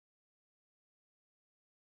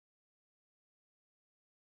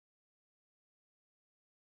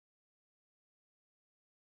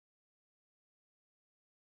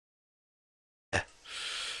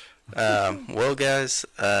Well, guys,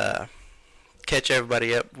 catch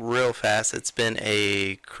everybody up real fast. It's been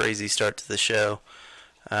a crazy start to the show.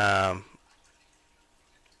 Um,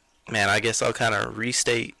 Man, I guess I'll kind of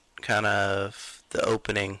restate kind of the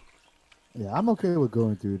opening. Yeah, I'm okay with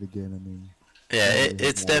going through it again. I Yeah, don't really have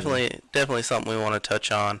it's that way. definitely something we want to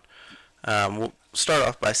touch on. We'll start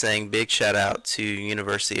off by saying big shout out to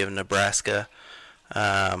University of Nebraska.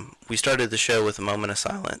 We started the show with a moment of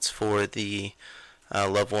silence for the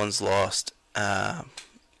loved ones lost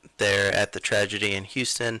there at the tragedy in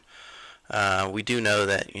Houston. We do know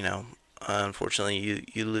that unfortunately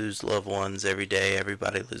you lose loved ones every day.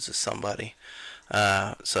 Everybody loses somebody.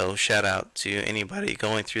 So shout out to anybody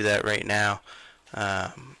going through that right now.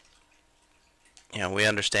 Um, we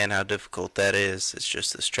understand how difficult that is. It's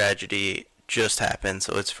just this tragedy just happened,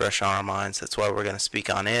 so it's fresh on our minds. That's why we're going to speak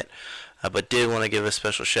on it. But did want to give a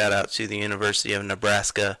special shout out to the University of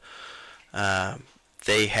Nebraska. Um,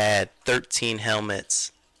 they had 13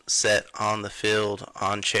 helmets set on the field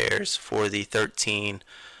on chairs for the 13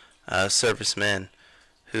 servicemen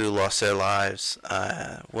who lost their lives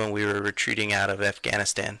when we were retreating out of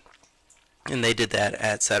Afghanistan. And they did that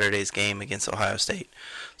at Saturday's game against Ohio State.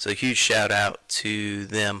 So a huge shout out to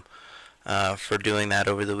them for doing that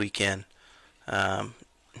over the weekend. Um,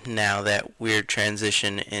 Now that weird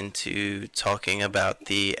transition into talking about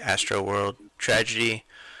the Astro World tragedy,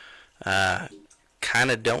 uh,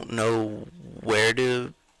 kind of don't know where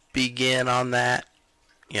to begin on that.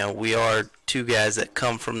 We are two guys that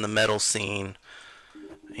come from the metal scene.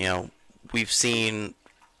 You know, we've seen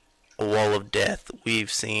a wall of death.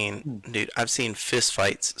 We've seen, Hmm. dude, I've seen fist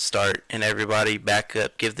fights start and everybody back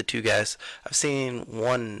up, give the two guys. I've seen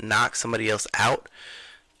one knock somebody else out,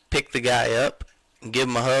 pick the guy up, give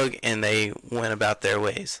him a hug, and they went about their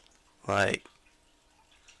ways. Like,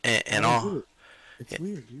 I and don't get all. it. It's Yeah,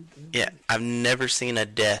 weird, dude. I don't yeah, get it. I've never seen a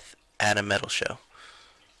death at a metal show.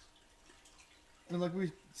 And like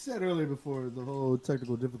we said earlier before, the whole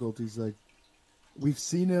technical difficulties, like we've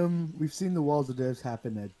seen the walls of death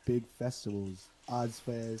happen at big festivals, Odds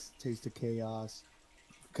Fest, Taste of Chaos,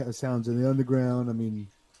 kind of sounds in the underground.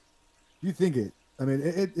 You think it.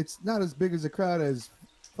 It's not as big as a crowd as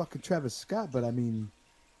fucking Travis Scott, but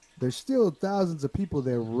there's still thousands of people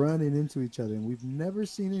there running into each other, and we've never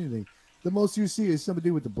seen anything. The most you see is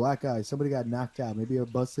somebody with a black eye, somebody got knocked out, maybe a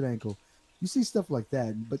busted ankle. You see stuff like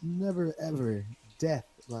that, but never ever death.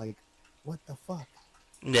 Like, what the fuck?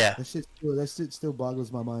 Yeah, That shit still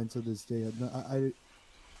boggles my mind to this day.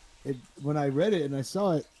 When I read it and I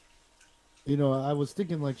saw it, I was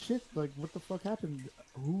thinking like, shit, like what the fuck happened?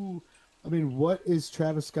 Who? What is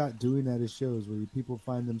Travis Scott doing at his shows where people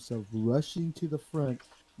find themselves rushing to the front,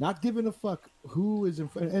 not giving a fuck who is in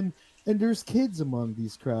front? And there's kids among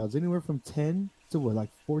these crowds, anywhere from 10 to what,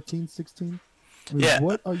 like 14, 16. yeah.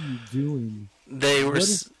 What are you doing? They were What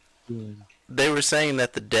is doing? they were saying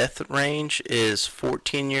that the death range is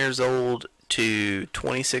 14 years old to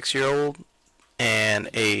 26-year old, and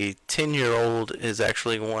a 10-year-old is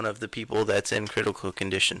actually one of the people that's in critical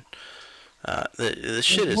condition. The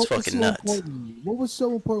Like, shit is what was fucking so nuts. important? What was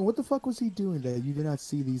so important? What the fuck was he doing that you did not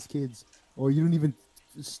see these kids, or you didn't even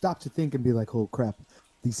stop to think and be like, "Oh crap,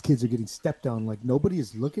 these kids are getting stepped on." Like nobody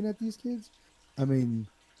is looking at these kids. I mean,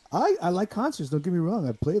 I like concerts. Don't get me wrong.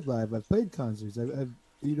 I've played live. I've played concerts.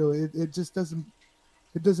 It just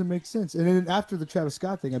doesn't make sense. And then after the Travis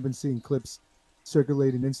Scott thing, I've been seeing clips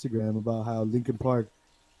circulating Instagram about how Linkin Park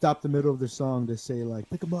stopped the middle of their song to say like,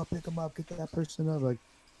 pick 'em up, get that person up." Like,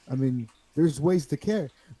 I mean, there's ways to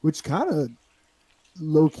care, which kind of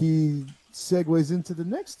low key segues into the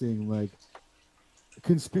next thing. Like,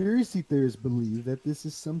 conspiracy theorists believe that this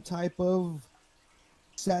is some type of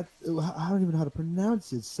I don't even know how to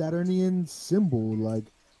pronounce it. Saturnian symbol.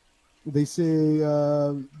 Like they say,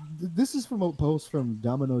 this is from a post from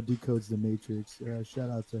Domino Decodes the Matrix. Shout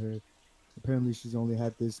out to her. Apparently, she's only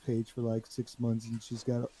had this page for like 6 months, and she's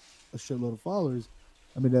got a shitload of followers.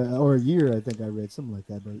 Or a year, I think I read something like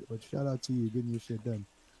that. But shout out to you getting your shit done.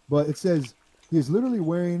 But it says he is literally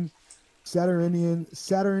wearing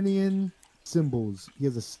Saturnian symbols. He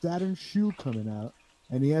has a Saturn shoe coming out,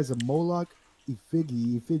 and he has a Moloch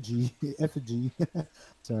effigy.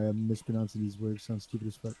 Sorry, I'm mispronouncing these words. Sounds stupid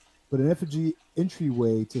as fuck. But an effigy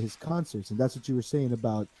entryway to his concerts, and that's what you were saying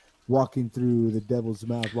about walking through the devil's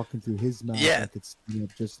mouth, walking through his mouth, Yeah, like it's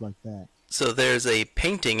just like that. so there's a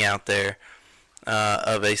painting out there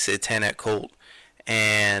of a satanic cult,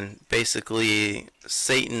 and basically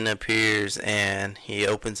Satan appears and he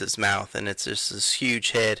opens his mouth, and it's just this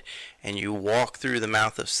huge head, and you walk through the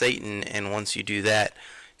mouth of Satan, and once you do that,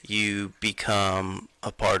 you become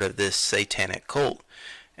a part of this satanic cult.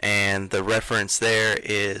 And the reference there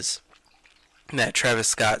is that Travis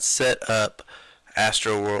Scott set up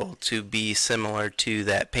Astroworld to be similar to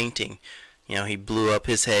that painting. You know, he blew up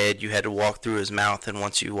his head, you had to walk through his mouth, and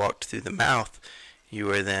once you walked through the mouth, you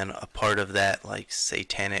were then a part of that, like,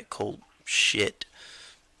 satanic cult shit.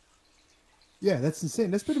 Yeah, that's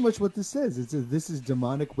insane. That's pretty much what this says. This is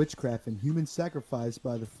demonic witchcraft and human sacrifice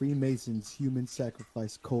by the Freemasons human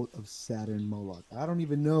sacrifice cult of Saturn Moloch. I don't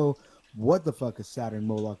even know what the fuck a Saturn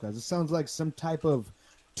Moloch is. It sounds like some type of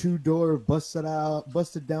two-door busted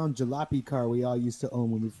down jalopy car we all used to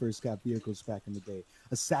own when we first got vehicles back in the day.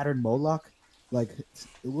 A Saturn Moloch? Like,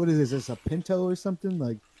 what is this? Is this a Pinto or something?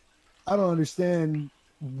 Like, I don't understand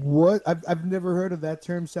what I've never heard of that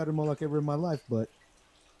term Saturn Moloch ever in my life, but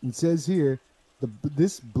it says here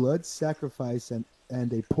this blood sacrifice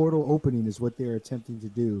and a portal opening is what they are attempting to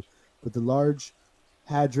do. But the large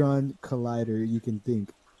hadron collider, you can think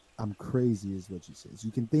I'm crazy, is what she says.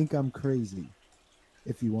 You can think I'm crazy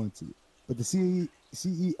if you want to. But the CERN,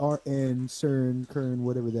 CERN, Kern,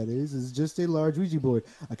 whatever that is just a large Ouija board.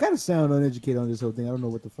 I kind of sound uneducated on this whole thing. I don't know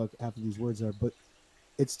what the fuck half of these words are, but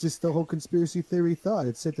it's just the whole conspiracy theory thought.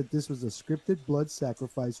 It said that this was a scripted blood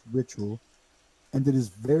sacrifice ritual. And it is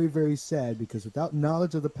very, very sad because without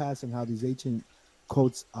knowledge of the past and how these ancient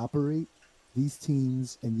cults operate, these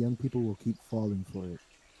teens and young people will keep falling for it.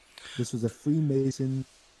 This was a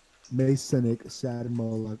Masonic Saturn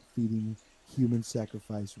Moloch feeding human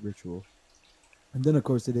sacrifice ritual. And then, of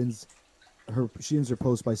course, she ends her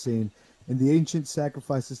post by saying, in the ancient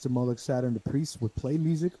sacrifices to Moloch Saturn, the priests would play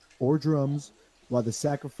music or drums while they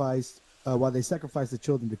sacrificed the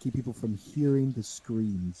children to keep people from hearing the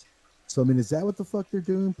screams. So, I mean, is that what the fuck they're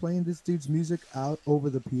doing? Playing this dude's music out over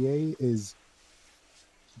the PA is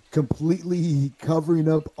completely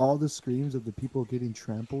covering up all the screams of the people getting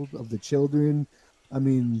trampled, of the children. I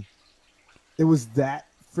mean, it was that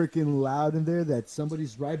freaking loud in there that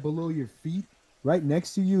somebody's right below your feet, right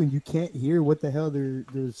next to you, and you can't hear what the hell they're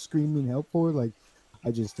screaming help for. Like,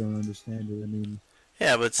 I just don't understand it. I mean,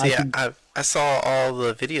 yeah, but see, I saw all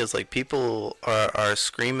the videos. Like, people are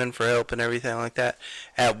screaming for help and everything like that.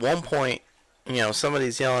 At one point, you know,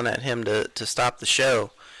 somebody's yelling at him to stop the show,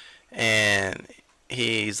 and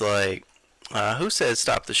he's like, "Who said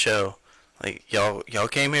stop the show? Like, y'all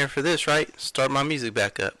came here for this, right? Start my music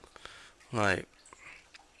back up." Like,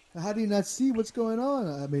 how do you not see what's going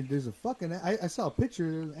on? I mean, there's a fucking. I saw a picture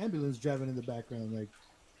of an ambulance driving in the background. Like,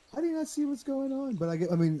 how do you not see what's going on? But I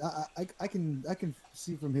can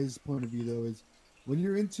see from his point of view though is when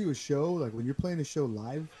you're into a show, like when you're playing a show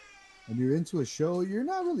live, and you're into a show, you're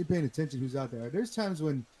not really paying attention who's out there. There's times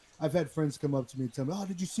when I've had friends come up to me and tell me, "Oh,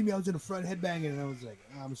 did you see me? I was in the front headbanging," and I was like,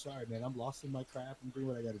 oh, "I'm sorry, man. I'm lost in my craft. I'm doing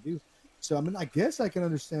what I got to do." So I mean, I guess I can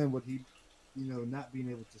understand what he, not being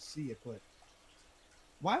able to see it, but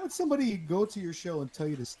why would somebody go to your show and tell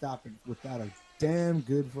you to stop it without a damn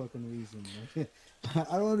good fucking reason?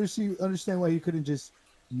 I don't understand why you couldn't just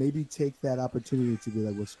maybe take that opportunity to be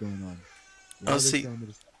like, what's going on? Why are they telling me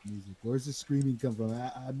to stop the music? Where's the screaming come from?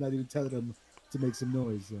 I'm not even telling them to make some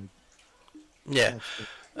noise. Like, yeah.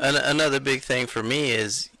 Another big thing for me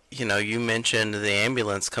is, you mentioned the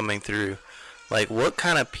ambulance coming through. Like, what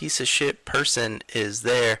kind of piece of shit person is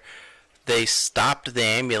there? They stopped the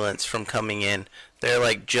ambulance from coming in. They're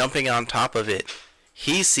like jumping on top of it.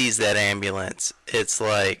 He sees that ambulance. It's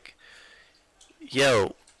like,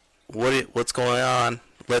 yo, what's going on?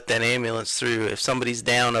 Let that ambulance through. If somebody's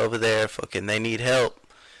down over there, fucking, they need help.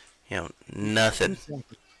 Nothing.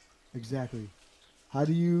 Exactly. How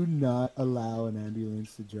do you not allow an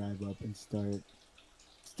ambulance to drive up and start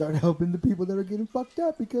helping the people that are getting fucked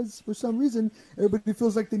up because for some reason everybody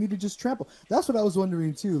feels like they need to just trample? That's what I was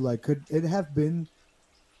wondering too. Like, could it have been?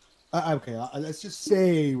 Okay, let's just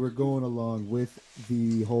say we're going along with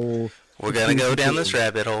the whole. We're gonna go down this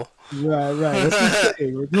rabbit hole. Right. Let's just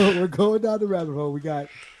say we're going down the rabbit hole. We got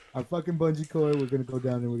our fucking bungee cord. We're gonna go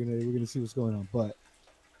down and we're gonna see what's going on. But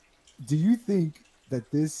do you think that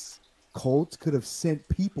this cult could have sent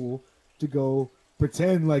people to go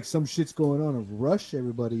pretend like some shit's going on and rush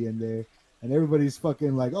everybody in there, and everybody's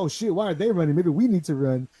fucking like, oh shit, why are they running? Maybe we need to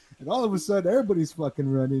run. And all of a sudden everybody's fucking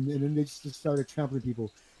running, and then they just started trampling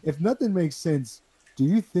people. If nothing makes sense, do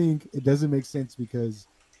you think it doesn't make sense because,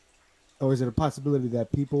 or is it a possibility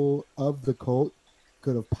that people of the cult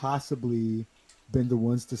could have possibly been the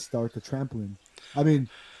ones to start the trampling? I mean,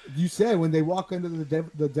 you said when they walk under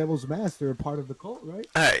the devil's mask, they're a part of the cult, right?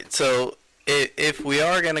 All right, so if we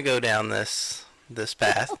are gonna go down this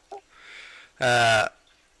path, I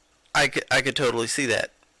could totally see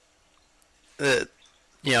that.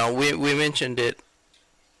 We mentioned it,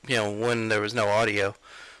 when there was no audio,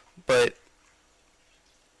 but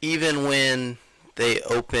even when they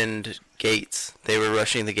opened gates, they were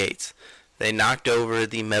rushing the gates. They knocked over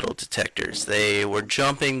the metal detectors. They were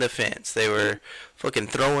jumping the fence. They were fucking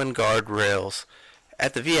throwing guardrails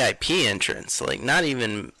at the VIP entrance. Like, not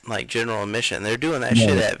even like general admission. They're doing that shit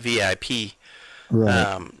Right. at VIP,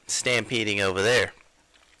 Right. stampeding over there.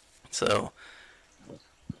 So,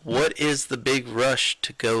 what is the big rush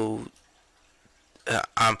to go?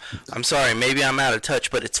 I'm sorry, maybe I'm out of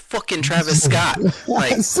touch, but it's fucking Travis Scott.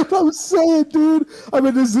 Like, That's what I'm saying, dude. I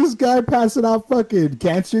mean, is this guy passing out fucking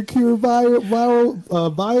cancer cure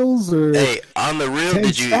vials or hey, on the real,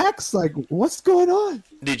 10 stacks? Like, what's going on?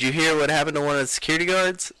 did you hear what happened to one of the security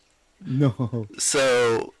guards? No.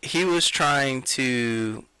 So he was trying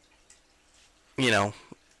to, you know,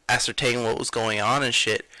 ascertain what was going on and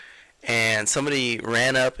shit, and somebody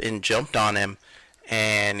ran up and jumped on him,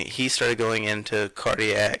 and he started going into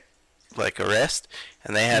cardiac like arrest,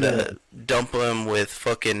 and they had Yeah. to dump him with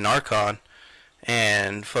fucking Narcon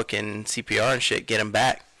and fucking CPR and shit, get him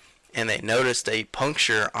back. And they noticed a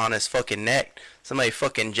puncture on his fucking neck. Somebody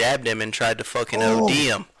fucking jabbed him and tried to fucking OD Oh,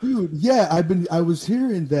 him. dude. Yeah, I was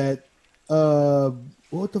hearing that. Uh,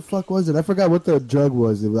 what the fuck was it? I forgot what the drug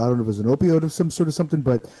was. I don't know if it was an opioid of some sort of something,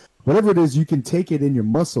 but whatever it is, you can take it in your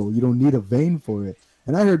muscle. You don't need a vein for it.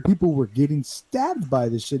 And I heard people were getting stabbed by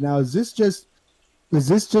this shit. Now, is this just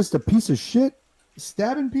a piece of shit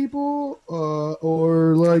stabbing people,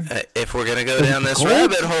 or like If we're gonna go is down it this cold?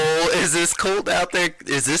 rabbit hole, is this cult out there?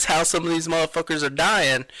 Is this how some of these motherfuckers are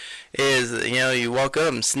dying? Is, you know, you walk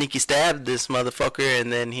up and sneaky stab this motherfucker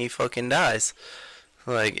and then he fucking dies?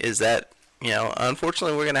 Like, is that, you know?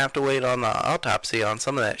 Unfortunately, we're gonna have to wait on the autopsy on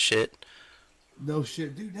some of that shit. No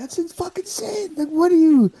shit, dude. That's fucking insane. Like, what are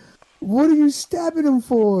you stabbing him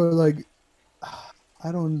for? Like,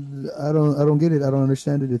 I don't get it. I don't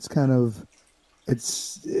understand it. It's kind of,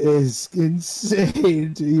 it's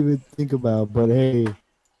insane to even think about. But hey,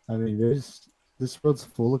 I mean, this world's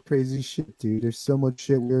full of crazy shit, dude. There's so much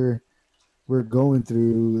shit we're going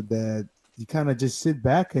through that you kind of just sit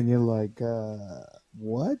back and you're like,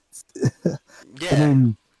 what? I Yeah.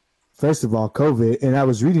 mean, first of all, COVID, and I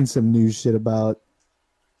was reading some news shit about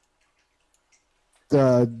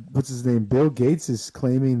what's his name? Bill Gates is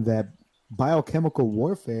claiming that biochemical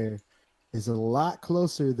warfare is a lot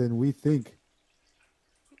closer than we think.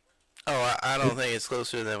 Oh, I It, don't think it's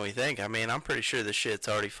closer than we think. I mean, I'm pretty sure the shit's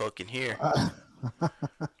already fucking here. uh,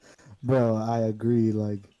 bro, I agree.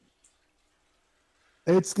 Like,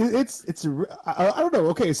 I don't know.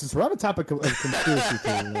 Okay, since we're on the topic of conspiracy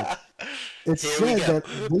theory, like, it's Here we said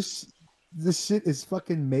go. that this shit is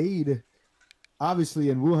fucking made obviously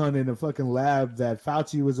in Wuhan in a fucking lab that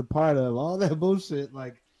Fauci was a part of. All that bullshit.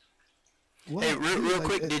 Like, Hey, what, real, dude? real Like,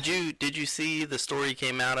 quick, did you see the story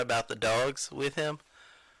came out about the dogs with him?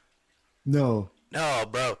 no. No,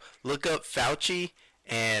 bro. Look up Fauci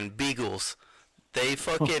and beagles. They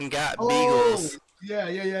fucking got Oh, beagles.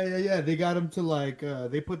 yeah. They got them to like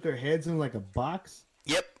they put their heads in like a box.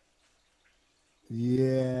 Yep,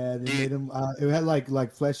 Yeah, they dude. made them. It had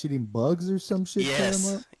like flesh eating bugs or some shit cut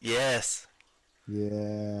them up. Yes, yes.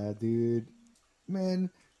 Yeah, dude. Man,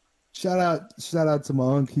 shout out to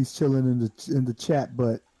my uncle. He's chilling in the chat,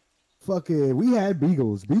 but fuck it, we had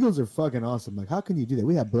beagles. Beagles are fucking awesome. Like, how can you do that?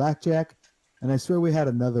 We had blackjack, and I swear we had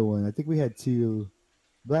another one. I think we had two.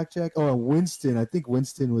 Blackjack. Oh, and Winston. I think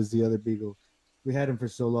Winston was the other beagle. We had him for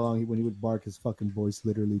so long. When he would bark, his fucking voice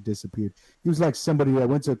literally disappeared. He was like somebody that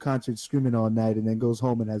went to a concert screaming all night and then goes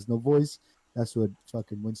home and has no voice. That's what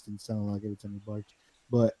fucking Winston sounded like every time he barked.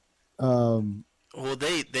 But, Well,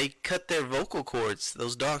 they cut their vocal cords.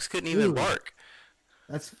 Those dogs couldn't even dude, bark.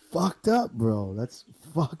 that's fucked up, bro. That's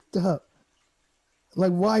fucked up.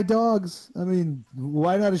 Like, why dogs? I mean,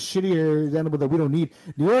 why not a shittier animal that we don't need?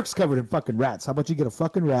 New York's covered in fucking rats. How about you get a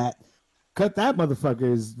fucking rat, cut that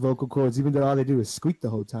motherfucker's vocal cords, even though all they do is squeak the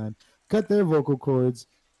whole time. Cut their vocal cords,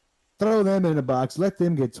 throw them in a box, let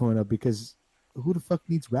them get torn up because who the fuck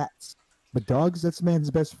needs rats? But dogs, that's man's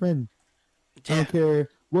best friend. I Yeah. don't care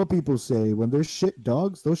what people say. When they're shit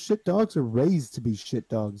dogs, those shit dogs are raised to be shit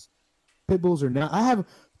dogs. Pit bulls are not.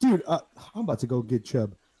 Dude, I'm about to go get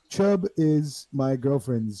Chubb. Chubb is my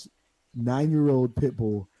girlfriend's 9-year-old pit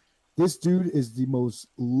bull. This dude is the most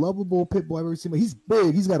lovable pit bull I've ever seen. He's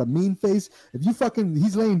big. He's got a mean face. If you fucking,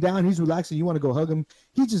 he's laying down, he's relaxing, you want to go hug him,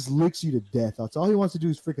 he just licks you to death. That's all he wants to do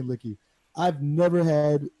is freaking lick you. I've never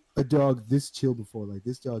had a dog this chill before. Like,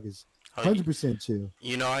 this dog is Oh, 100% chill.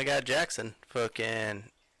 you know I got Jackson. Fucking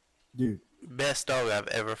Dude, best dog I've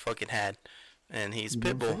ever fucking had, and he's you know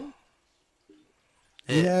what I'm pitbull. saying?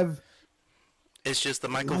 We It, have it's just the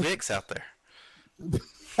Michael like Vicks out there.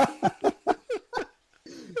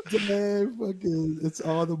 Damn, fucking, it's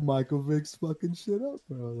all the Michael Vick's fucking shit up,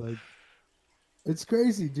 bro. Like, it's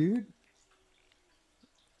crazy, dude.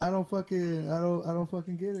 I don't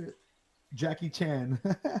fucking get it. Jackie Chan.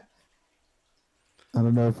 I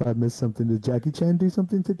don't know if I missed something. Did Jackie Chan do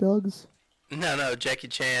something to dogs? No, no, Jackie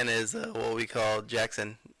Chan is what we call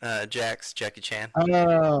Jackson, Jax, Jackie Chan.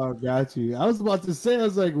 Oh, got you. I was about to say, I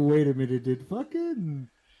was like, wait a minute, did fucking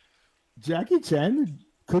Jackie Chan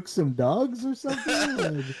cook some dogs or something?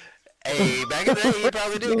 Like, Hey, back in the day, he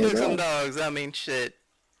probably what's did going cook some on? dogs. I mean, shit.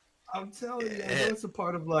 I'm telling you, I know Eh, it's a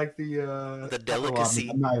part of like the the I don't know, delicacy.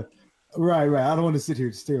 I'm not right, right. I don't want to sit here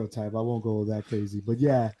and stereotype. I won't go that crazy, but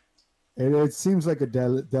yeah, it seems like a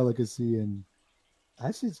delicacy, and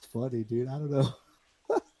that shit's funny, dude. I don't know.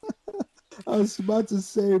 I was about to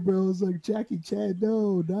say, bro, it's like Jackie Chan.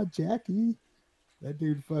 No, not Jackie. That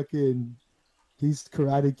dude fucking he's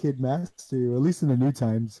Karate Kid master, or at least in the new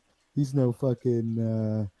times. He's no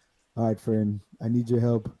fucking all right, friend. I need your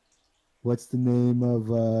help. What's the name of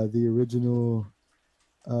the original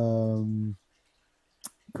um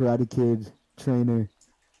Karate Kid trainer?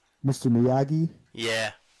 Mr. Miyagi?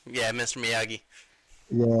 Yeah, yeah, Mr. Miyagi.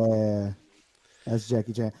 Yeah, that's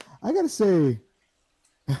Jackie Chan. I gotta say,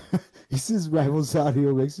 he says rivals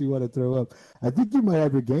audio makes me want to throw up. I think you might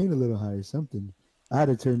have your gain a little higher, something. I had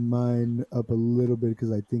to turn mine up a little bit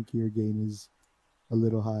because I think your gain is a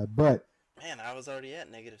little high. But Man, I was already at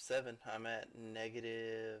 -7. I'm at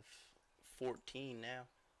 -14 now.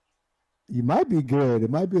 you might be good. It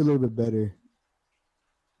might be a little bit better.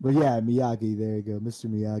 But yeah, Miyagi, there you go, Mr.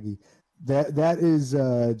 Miyagi. That is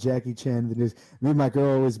Jackie Chan. Me and my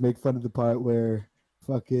girl always make fun of the part where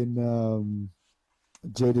fucking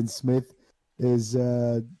Jaden Smith is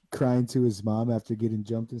crying to his mom after getting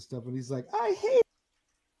jumped and stuff, and he's like, "I hate.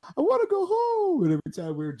 I want to go home." And every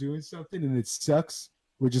time we're doing something and it sucks,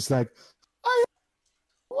 we're just like, "I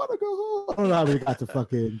want to go home." I don't know how we got to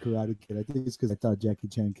fucking Karate Kid. I think it's because I thought Jackie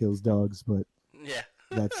Chan kills dogs, but Yeah.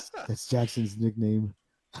 that's Jackson's nickname.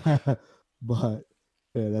 But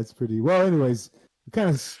yeah, that's pretty well. Anyways, we kind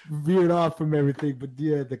of veered off from everything, but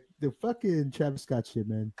yeah, the fucking Travis Scott shit,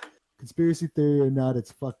 man. Conspiracy theory or not,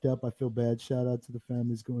 it's fucked up. I feel bad. Shout out to the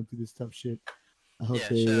families going through this tough shit. I hope Yeah,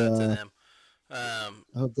 they shout out to uh them. Um,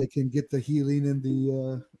 I hope they can get the healing and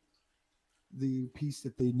the peace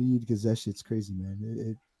that they need because that shit's crazy, man.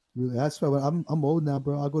 It really that's why I'm old now,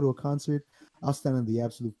 bro. I'll go to a concert, I'll stand in the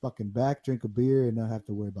absolute fucking back, drink a beer, and not have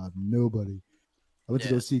to worry about nobody. I went to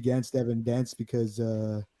go yeah. see Gans Devin dance because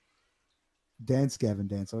Dance Gavin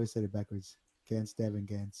Dance. I always said it backwards. Gans Devin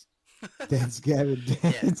Gans. Dance Gavin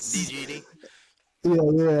Yeah, Dance. DGD. Yeah,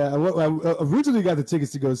 yeah. I originally got the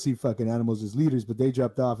tickets to go see fucking Animals as Leaders, but they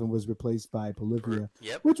dropped off and was replaced by Polyphia,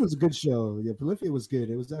 Yep. which was a good show. Yeah, Polyphia was good.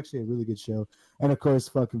 It was actually a really good show. And of course,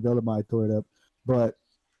 fucking Velomai tore it up. But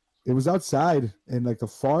it was outside and like the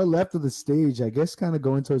far left of the stage, I guess kind of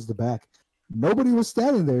going towards the back. Nobody was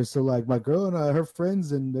standing there. So like my girl and her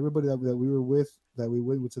friends and everybody that we were with, that we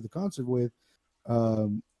went to the concert with,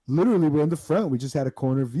 literally we're in the front. We just had a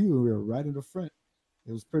corner view. We were right in the front.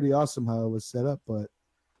 It was pretty awesome how it was set up, but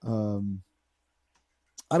um,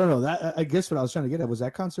 I don't know. That I guess what I was trying to get at was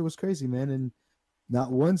that concert was crazy, man, and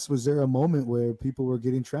not once was there a moment where people were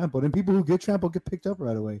getting trampled, and people who get trampled get picked up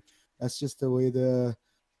right away. That's just the way the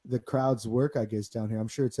crowds work, I guess, down here. I'm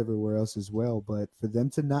sure it's everywhere else as well, but for them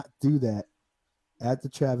to not do that at the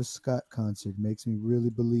Travis Scott concert makes me really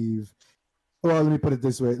believe. Well, let me put it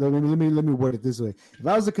this way. Let me word it this way. If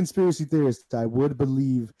I was a conspiracy theorist, I would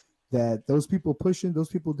believe that those people pushing, those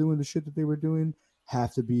people doing the shit that they were doing,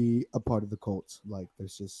 have to be a part of the cult. Like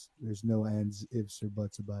there's no ands, ifs, or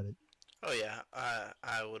buts about it. Oh yeah,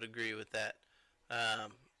 I would agree with that.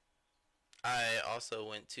 Um, I also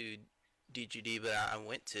went to DGD, but I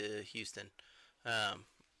went to Houston, um,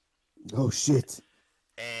 Oh shit.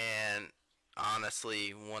 and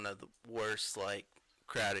honestly, one of the worst like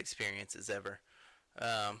crowd experiences ever.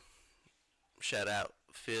 Um, Shout out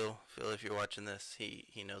Phil. Phil, if you're watching this, he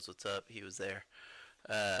knows what's up. He was there.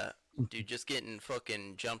 Uh, Dude, just getting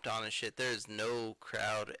fucking jumped on and shit. There's no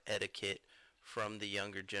crowd etiquette from the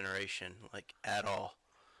younger generation, like at all.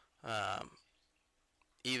 Um,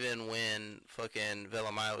 Even when fucking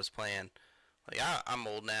Velamaya was playing, like I'm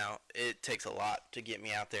old now. It takes a lot to get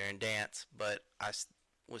me out there and dance, but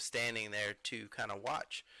was standing there to kind of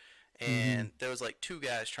watch. Mm-hmm. And there was like two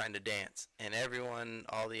guys trying to dance, and everyone,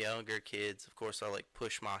 all the younger kids, of course, are like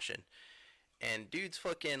push moshing. And dude's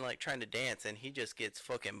fucking like trying to dance, and he just gets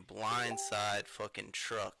fucking blindside fucking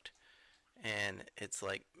trucked. And it's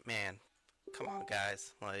like, man, come on,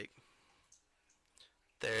 guys. Like,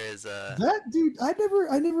 there is a. That dude,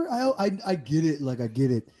 I get it. Like I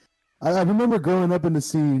get it. I remember growing up in the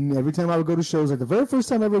scene. Every time I would go to shows, like the very first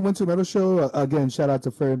time I ever went to a metal show, again, shout out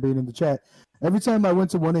to Fer being in the chat. Every time I went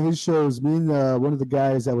to one of his shows, me and one of the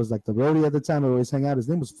guys that was like the roadie at the time, I always hang out. His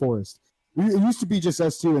name was Forrest. It used to be just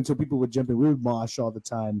us two until people would jump in. We would mosh all the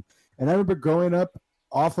time. And I remember growing up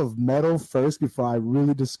off of metal first before I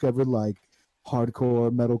really discovered like hardcore,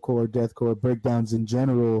 metalcore, deathcore, breakdowns in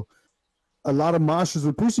general. A lot of moshers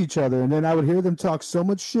would push each other, and then I would hear them talk so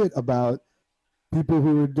much shit about people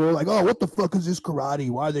who were doing like, "Oh, what the fuck is this karate?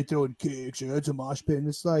 Why are they throwing kicks? It's a mosh pit." And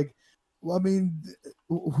it's like, well, I mean,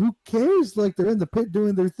 who cares? Like they're in the pit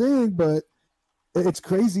doing their thing, but it's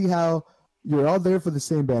crazy how you're all there for the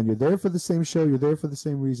same band, you're there for the same show, you're there for the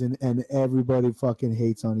same reason, and everybody fucking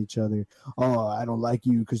hates on each other. Oh, I don't like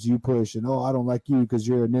you because you push, and oh, I don't like you because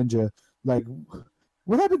you're a ninja. Like,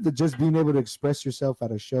 what happened to just being able to express yourself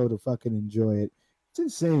at a show to fucking enjoy it? It's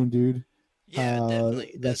insane, dude. Yeah,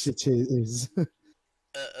 definitely. That shit is.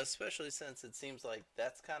 Especially since it seems like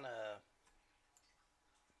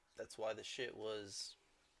that's why the shit was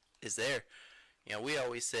is there. You know, we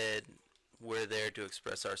always said we're there to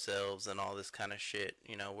express ourselves and all this kind of shit.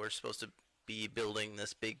 You know, we're supposed to be building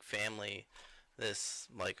this big family, this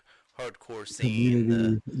like hardcore scene.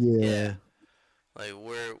 Community, Yeah, yeah. like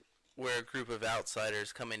we're a group of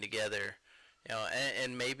outsiders coming together. You know,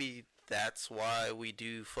 and maybe that's why we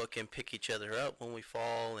do fucking pick each other up when we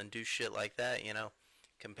fall and do shit like that. You know,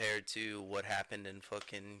 compared to what happened in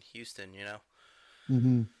fucking Houston. You know.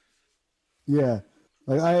 Mm-hmm. Yeah.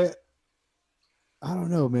 Like I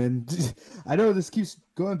don't know, man. I know this keeps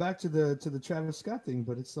going back to the Travis Scott thing,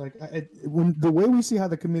 but it's like when the way we see how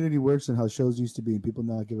the community works and how shows used to be, and people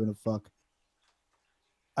not giving a fuck.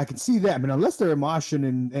 I can see that. I mean, unless they're moshing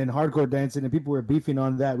and hardcore dancing, and people were beefing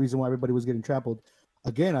on that reason why everybody was getting trampled.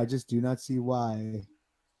 Again, I just do not see why.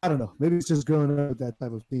 I don't know. Maybe it's just growing up with that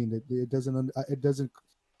type of thing.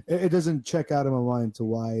 It doesn't check out of my mind to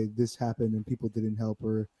why this happened and people didn't help,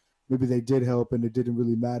 or maybe they did help and it didn't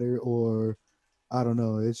really matter, or I don't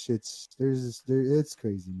know. It's crazy,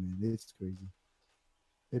 man. It's crazy.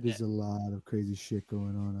 It Yeah. is a lot of crazy shit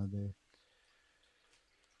going on out there.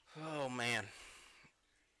 Oh man.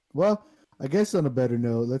 Well, I guess on a better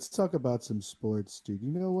note, let's talk about some sports, dude.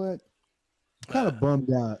 You know what? I'm kind Uh, of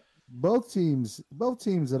bummed out. Both teams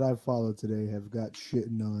that I've followed today have got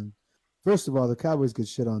shitting on. First of all, the Cowboys get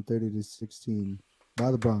shit on 30-16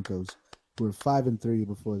 by the Broncos, who were 5-3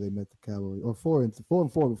 before they met the Cowboys, or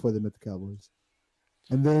 4-4 before they met the Cowboys.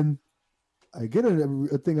 And then I get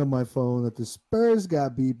a thing on my phone that the Spurs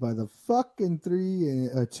got beat by the fucking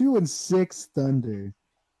 2-6 Thunder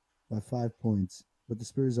by 5 points. But the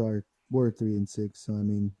Spurs were 3-6, so I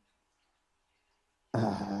mean,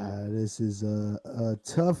 this is a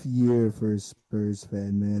tough year for a Spurs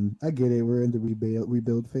fan, man. I get it. We're in the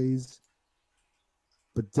rebuild phase.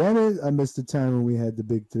 But damn it, I missed the time when we had the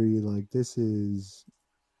big three. Like this is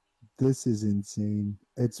insane.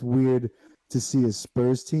 It's weird to see a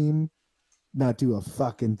Spurs team not do a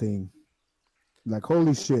fucking thing. Like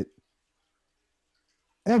holy shit.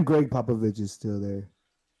 And Greg Popovich is still there.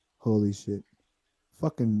 Holy shit.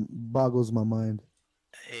 Fucking boggles my mind.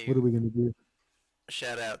 hey, What are we gonna do?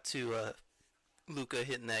 shout out to Luca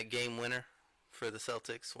hitting that game winner for the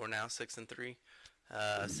Celtics. We're now 6-3,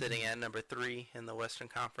 sitting at number 3 in the Western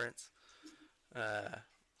Conference. Uh,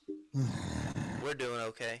 we're doing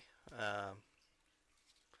okay.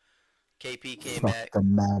 KP came Fuck back. the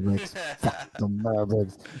Mavericks. Fuck the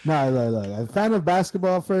Mavericks. No, look. I'm a fan of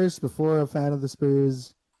basketball first before a fan of the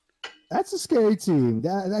Spurs. That's a scary team.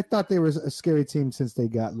 I thought they were a scary team since they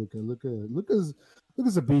got Luca. Luca's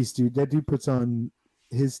a beast, dude. That dude puts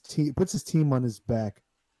his team on his back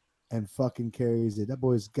and fucking carries it. That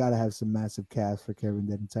boy's got to have some massive calves for carrying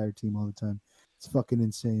that entire team all the time. It's fucking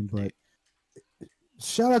insane. But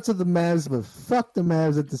shout out to the Mavs, but fuck the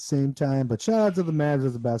Mavs at the same time. But shout out to the Mavs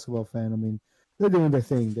as a basketball fan. I mean, they're doing their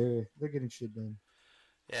thing. They're getting shit done.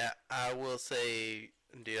 Yeah, I will say,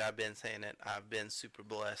 dude, I've been saying it. I've been super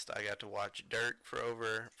blessed. I got to watch Dirk for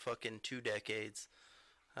over fucking 2 decades.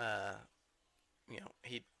 Uh,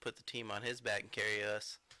 he put the team on his back and carry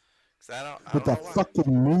us. Cause I With don't know that why,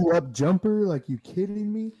 fucking knee up jumper, like you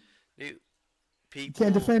kidding me? dude. You can't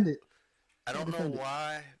People, defend it. I You can't don't know defend it.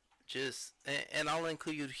 why. Just and I'll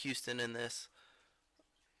include Houston in this.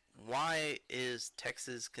 Why is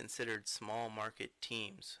Texas considered small market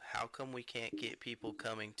teams? How come we can't get people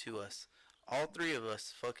coming to us? All three of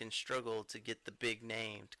us fucking struggle to get the big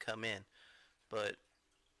name to come in, but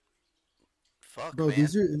fuck, Bro, man.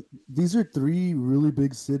 these are three really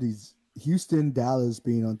big cities. Houston, Dallas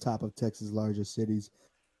being on top of Texas' largest cities,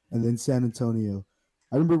 and then San Antonio.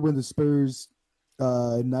 I remember when the Spurs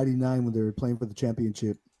in '99 when they were playing for the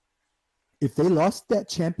championship. if they lost that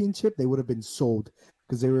championship, they would have been sold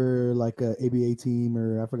because they were like a ABA team,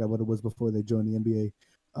 or I forgot what it was before they joined the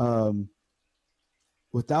NBA.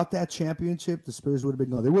 Without that championship, the Spurs would have been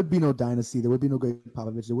gone. There would be no dynasty. There would be no Greg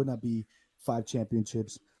Popovich. There would not be 5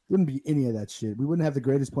 championships. There wouldn't be any of that shit. We wouldn't have the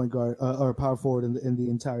greatest point guard or power forward in the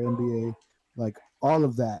entire NBA. Like all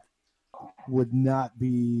of that would not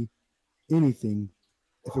be anything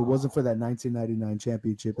if it wasn't for that 1999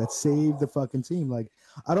 championship that saved the fucking team. Like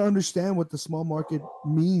I don't understand what the small market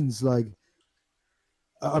means. Like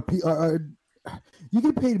are you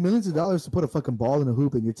get paid millions of dollars to put a fucking ball in a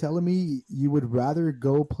hoop, and you're telling me you would rather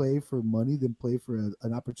go play for money than play for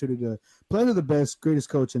an opportunity to play under the best, greatest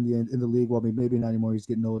coach in the league. Well, I mean, maybe not anymore. He's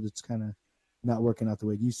getting old. It's kind of not working out the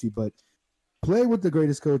way you see, but play with the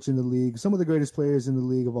greatest coach in the league, some of the greatest players in the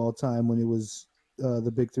league of all time when it was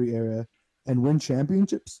the Big Three era, and win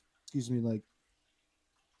championships. Excuse me, like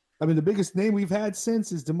I mean, the biggest name we've had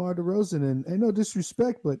since is DeMar DeRozan, and no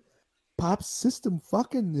disrespect, but Pop's system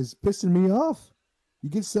fucking is pissing me off. You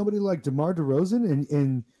get somebody like DeMar DeRozan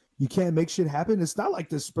and you can't make shit happen. It's not like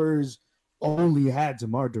the Spurs only had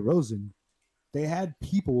DeMar DeRozan. They had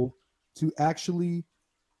people to actually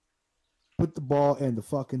put the ball in the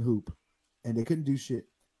fucking hoop, and they couldn't do shit.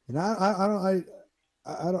 And I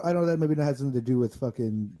know that maybe that has something to do with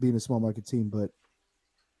fucking being a small market team, but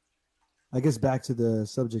I guess back to the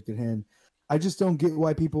subject at hand. I just don't get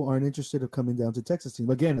why people aren't interested in coming down to Texas team.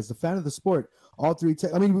 Again, as a fan of the sport, all three.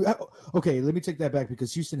 Okay, let me take that back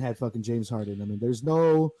because Houston had fucking James Harden. I mean, there's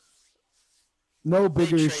no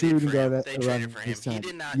bigger shooting guard They around traded for him. his time. He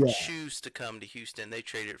did not choose to come to Houston. They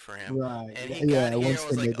traded for him. Right. And he got here and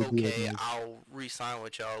was like, okay, deal, I'll re-sign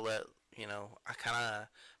with y'all. I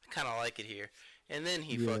kind of like it here. And then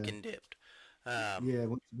he fucking dipped. Went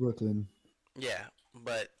to Brooklyn. Yeah,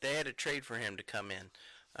 but they had to trade for him to come in.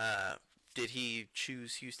 Did he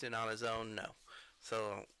choose Houston on his own? No.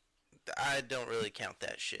 So I don't really count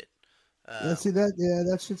that shit.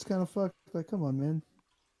 That shit's kind of fucked. Like, come on, man.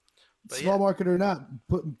 Small market or not,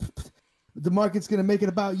 the market's gonna make it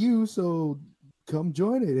about you. So come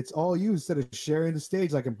join it. It's all you instead of sharing the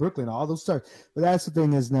stage like in Brooklyn. All those stars. But that's the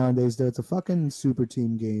thing is nowadays, though, it's a fucking super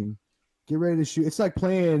team game. Get ready to shoot. It's like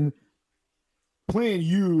playing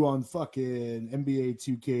you on fucking NBA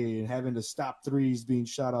 2K and having to stop threes being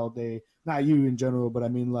shot all day. Not you in general, but I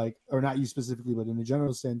mean like, or not you specifically, but in the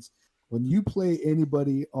general sense, when you play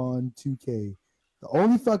anybody on 2K, the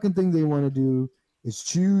only fucking thing they want to do is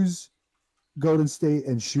choose Golden State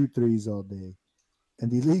and shoot threes all day.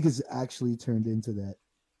 And the league has actually turned into that.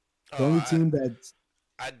 The only team that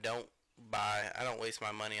I don't waste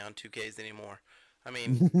my money on 2Ks anymore. I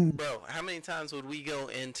mean, bro, how many times would we go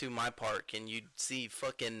into my park and you'd see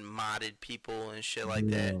fucking modded people and shit like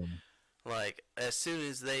that? Like, as soon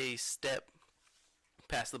as they step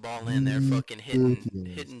past the ball in, they're fucking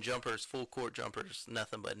hitting jumpers, full court jumpers,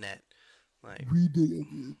 nothing but net. Like,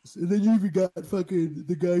 ridiculous. And then you even got fucking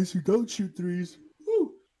the guys who don't shoot threes.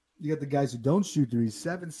 Woo! You got the guys who don't shoot threes,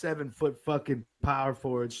 7 foot fucking power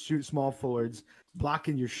forwards, shoot small forwards,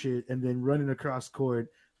 blocking your shit, and then running across court,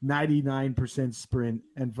 99% sprint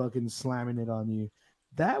and fucking slamming it on you.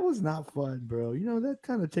 That was not fun, bro. You know, that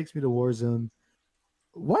kind of takes me to Warzone.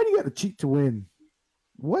 Why do you got to cheat to win?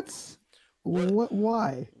 Why?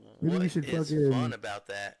 Maybe we should fucking fun about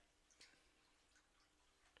that?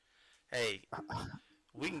 Hey,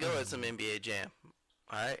 we can go at some NBA Jam.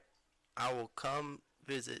 Alright? I will come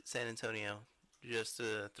visit San Antonio just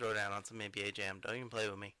to throw down on some NBA Jam. Don't even play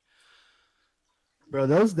with me. Bro,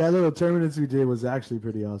 that little tournaments we did was actually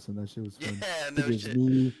pretty awesome. That shit was fun. Yeah, no shit.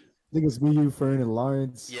 I think it's me, you, Fern, and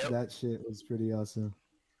Lawrence. Yep. That shit was pretty awesome.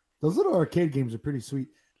 Those little arcade games are pretty sweet.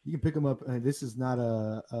 You can pick them up. And this is not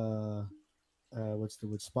a what's the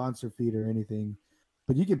word, sponsor feed or anything,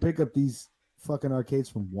 but you can pick up these fucking arcades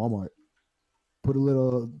from Walmart.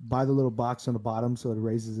 Buy the little box on the bottom so it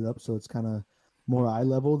raises it up so it's kind of more eye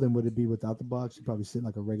level than would it be without the box. You'd probably sit in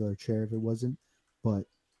like a regular chair if it wasn't. But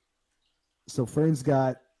so Fern's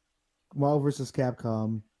got Marvel vs.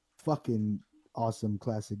 Capcom, fucking awesome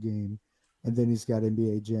classic game, and then he's got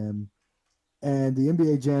NBA Jam. And the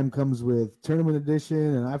NBA Jam comes with Tournament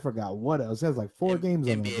Edition, and I forgot what else. It has like 4 games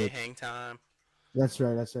on it. NBA Hang Time. That's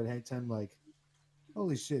right. Hang Time, like,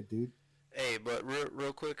 holy shit, dude. Hey, but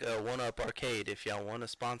real quick, One Up Arcade, if y'all want to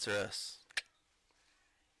sponsor us.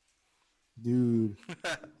 Dude,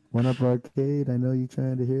 One Up Arcade, I know you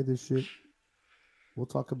trying to hear this shit. We'll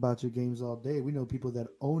talk about your games all day. We know people that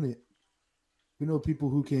own it. We know people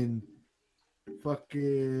who can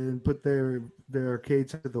fucking put their arcade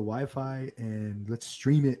to the Wi-Fi and let's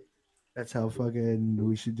stream it. That's how fucking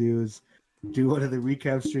we should do is do one of the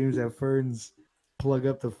recap streams at Fern's plug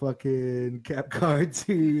up the fucking cap card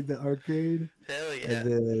to the arcade, Hell and yeah.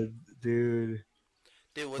 then, dude,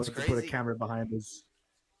 Dude, we'll what's have to put a crazy? camera behind us.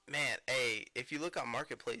 Man, hey, if you look on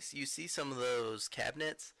Marketplace, you see some of those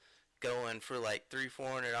cabinets going for like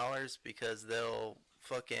 $300-$400 because they'll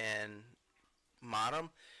fucking mod them,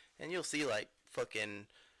 and you'll see like fucking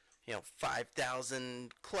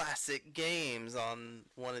 5,000 classic games on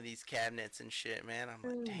one of these cabinets and shit. Man, I'm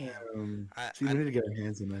like, damn. See, we I need to get our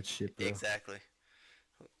hands on that shit, bro. exactly.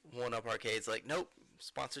 One Up Arcade's like, nope,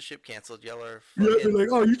 sponsorship canceled. Y'all are Yeah, they're fucking like,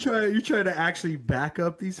 oh, you try to actually back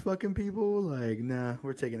up these fucking people? Like, nah,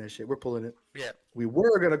 we're taking that shit. We're pulling it. yeah. We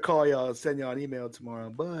were gonna call y'all, send y'all an email tomorrow,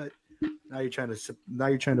 but now you're trying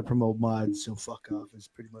to promote mods, so fuck off. Is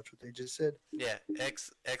pretty much what they just said. Yeah,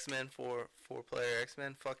 X Men four player X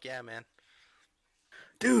Men. Fuck yeah, man.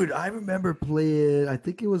 Dude, I remember playing. I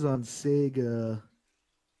think it was on Sega.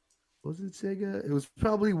 Was it Sega? It was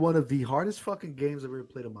probably one of the hardest fucking games I've ever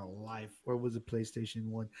played in my life. Or was it PlayStation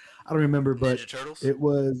 1? I don't remember, but Ninja Turtles it on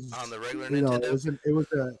was, the regular it Nintendo. was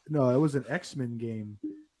it was an X-Men game.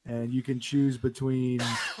 And you can choose between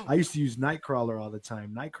I used to use Nightcrawler all the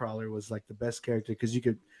time. Nightcrawler was like the best character because you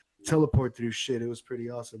could teleport through shit. It was pretty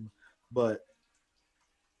awesome. But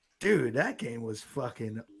dude, that game was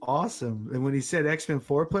fucking awesome. And when he said X-Men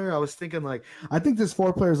 4 player, I was thinking like I think this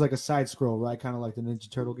 4 player is like a side scroll, right? Kind of like the Ninja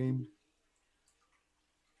Turtle game.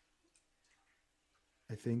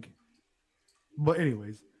 I think. But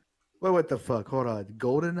anyways, wait, what the fuck? Hold on.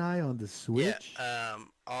 GoldenEye on the Yeah, Switch?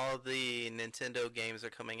 all the Nintendo games are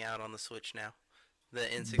coming out on the Switch now. The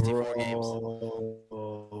N64 games.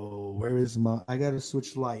 Bro, where is my I got a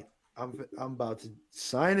Switch Lite. I'm about to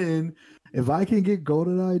sign in. If I can get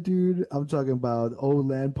GoldenEye, dude, I'm talking about old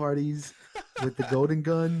LAN parties with the golden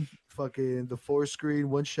gun, fucking the 4 screen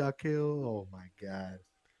one shot kill. Oh my god.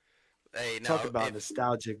 Hey, Talk now about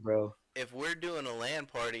nostalgic, bro. if we're doing a LAN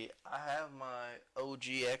party, I have my OG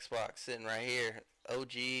Xbox sitting right here.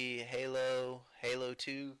 OG Halo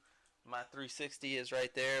 2. My 360 is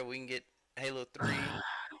right there. We can get Halo 3.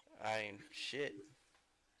 I mean, shit.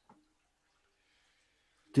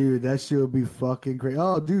 Dude, that shit would be fucking great.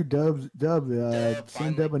 Oh, dude, Dub, send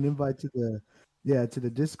finally. Dub an invite to the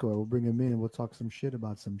Discord. We'll bring him in. We'll talk some shit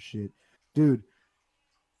about some shit, dude.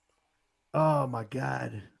 Oh my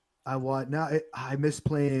god, I want now. I miss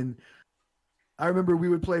playing. I remember we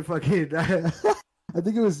would play fucking. I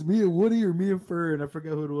think it was me and Woody or me and Fern. I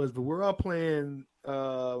forget who it was, but we're all playing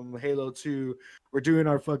Halo 2. We're doing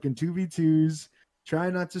our fucking 2v2s.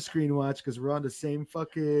 Trying not to screen watch because we're on the same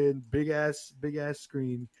fucking big ass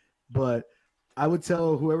screen. But I would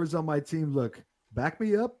tell whoever's on my team, look, back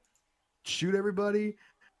me up, shoot everybody.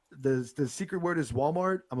 The secret word is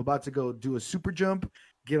Walmart. I'm about to go do a super jump,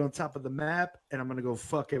 get on top of the map, and I'm gonna go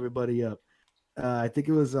fuck everybody up. I think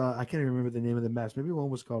it was I can't even remember the name of the maps. Maybe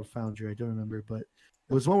one was called Foundry. I don't remember, but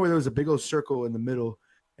it was one where there was a big old circle in the middle,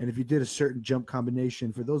 and if you did a certain jump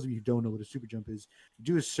combination, for those of you who don't know what a super jump is, you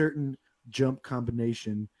do a certain jump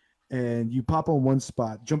combination, and you pop on one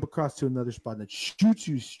spot, jump across to another spot that shoots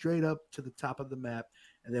you straight up to the top of the map,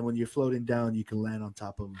 and then when you're floating down, you can land on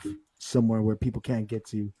top of somewhere where people can't get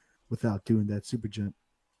to without doing that super jump.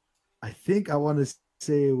 I think I want to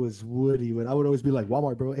say it was Woody, but I would always be like,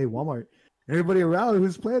 Walmart, bro. Hey, Walmart. Everybody around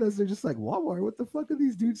who's playing us, they're just like, Walmart, what the fuck are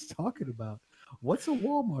these dudes talking about? What's a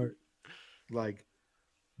Walmart? Like,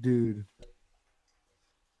 dude,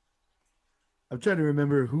 I'm trying to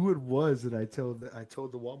remember who it was that I told the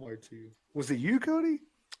Walmart to. Was it you, Cody?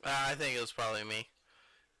 I think it was probably me.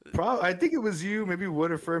 Probably. I think it was you, maybe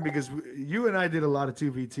Wood or Fern, because you and I did a lot of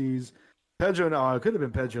 2v2s. Pedro, no, it could have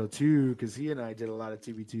been Pedro too, because he and I did a lot of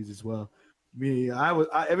 2v2s as well.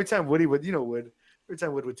 Every time Woody would, Wood, every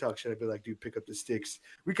time Wood would talk shit, I'd be like, dude, pick up the sticks.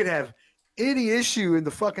 We could have any issue in the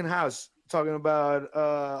fucking house talking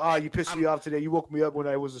about, you pissed me off today. You woke me up when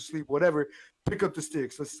I was asleep, whatever. Pick up the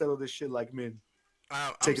sticks. Let's settle this shit like men.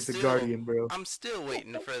 I'm Take it to Guardian, bro. I'm still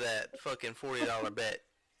waiting for that fucking $40 bet.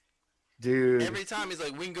 Dude. Every time he's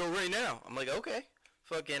like, "We can go right now." I'm like, "Okay,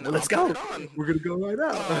 fucking, Well, I'll let's put go. it on." We're going to go right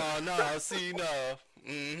now. Oh no, see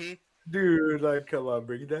no. Dude, like, come on,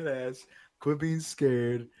 bring that ass. Quit being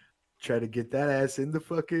scared. Try to get that ass in the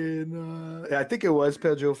fucking. I think it was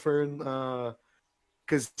Pedro Fern.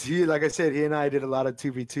 Because he, like I said, he and I did a lot of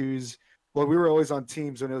 2v2s. Well, we were always on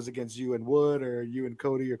teams when it was against you and Wood or you and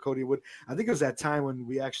Cody or Cody and Wood. I think it was that time when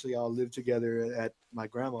we actually all lived together at my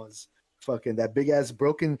grandma's. Fucking that big ass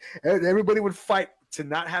broken. Everybody would fight to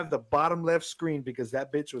not have the bottom left screen because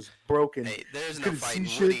that bitch was broken. Hey, there's You no couldn't see fighting.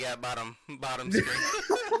 shit. Woody got bottom screen.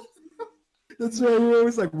 That's why we're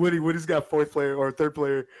always like Woody. Woody's got fourth player or third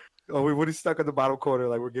player. Oh, we would have stuck on the bottom corner,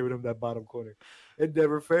 like we're giving him that bottom corner. It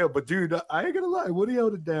never failed. But dude, I ain't gonna lie, Woody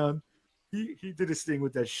held it down. He did his thing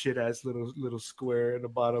with that shit ass little square in the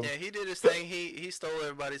bottom. Yeah, he did his thing. He stole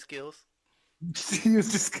everybody's kills. He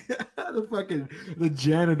was just the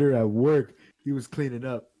janitor at work. He was cleaning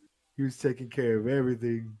up. He was taking care of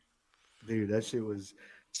everything. Dude, that shit was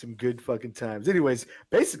some good fucking times. Anyways,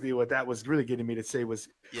 basically what that was really getting me to say was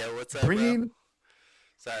Yeah, what's up, bro? bringing.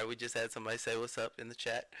 Sorry, we just had somebody say what's up in the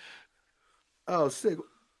chat. Oh, sick.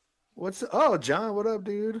 What's oh John? What up,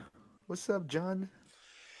 dude? What's up, John?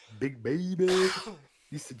 Big baby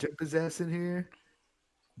used to jump his ass in here.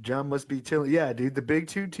 John must be chilling. Yeah, dude, the big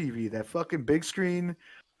tube TV, that fucking big screen.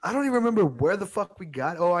 I don't even remember where the fuck we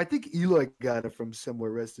got. Oh, I think Eloy got it from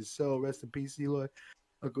somewhere. Rest his soul. Rest in peace, Eloy,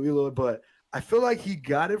 Uncle Eloy. But I feel like he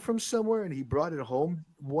got it from somewhere and he brought it home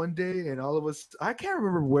one day, and all of us. I can't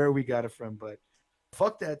remember where we got it from, but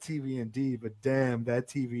fuck that TV indeed. But damn, that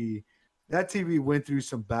TV went through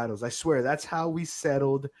some battles. I swear, that's how we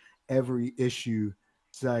settled every issue.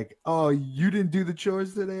 It's like, oh, you didn't do the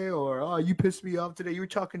chores today, or oh, you pissed me off today. You were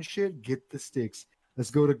talking shit. Get the sticks.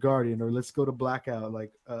 Let's go to Guardian, or let's go to Blackout,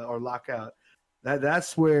 or Lockout.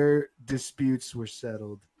 That's where disputes were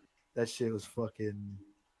settled. That shit was fucking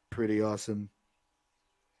pretty awesome.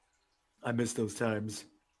 I miss those times.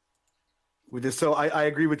 With this, so I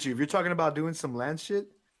agree with you. If you're talking about doing some land shit,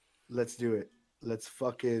 let's do it. Let's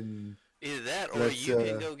fucking Either that, or let's you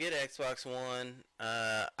can go get Xbox One.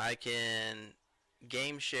 I can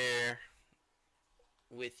game share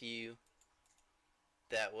with you.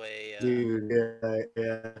 That way, dude.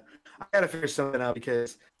 Yeah. I gotta figure something out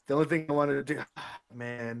because the only thing I wanted to do,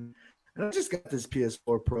 man, and I just got this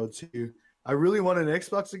PS4 Pro too. I really want an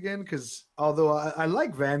Xbox again because although I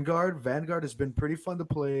like Vanguard has been pretty fun to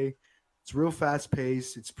play. It's real fast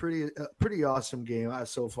paced. It's pretty awesome game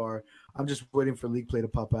so far. I'm just waiting for League Play to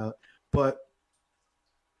pop out, but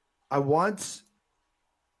I want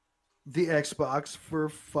the Xbox for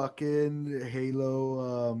fucking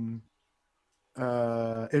Halo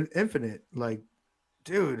Infinite. Like,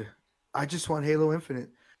 dude, I just want Halo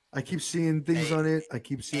Infinite. I keep seeing things hey, on it. I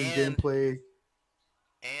keep seeing and gameplay.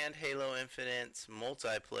 and Halo Infinite's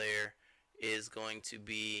multiplayer is going to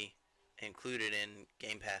be included in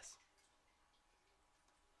Game Pass.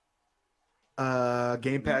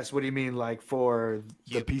 Game Pass. What do you mean, like for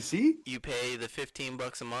the PC? You pay the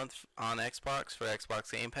 $15 a month on Xbox for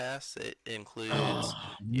Xbox Game Pass. It includes Oh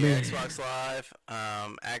your man, Xbox Live,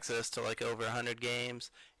 access to like over 100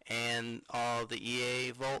 games, and all the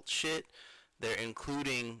EA Vault shit. They're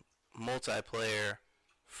including multiplayer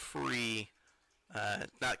free,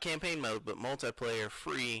 not campaign mode, but multiplayer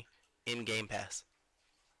free in Game Pass.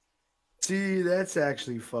 see, that's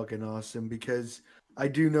actually fucking awesome because I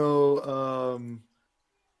do know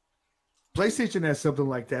PlayStation has something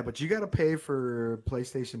like that, but you got to pay for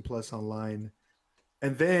PlayStation Plus online,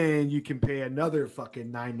 and then you can pay another fucking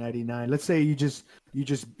 $9.99. Let's say you're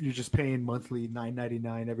just paying monthly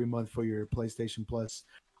 $9.99 every month for your PlayStation Plus.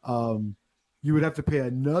 You would have to pay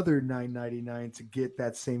another $9.99 to get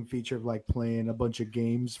that same feature of like playing a bunch of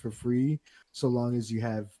games for free, so long as you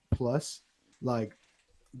have Plus. Like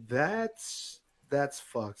that's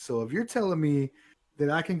fucked. So if you're telling me that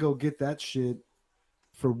I can go get that shit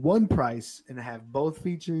for one price and have both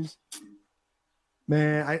features,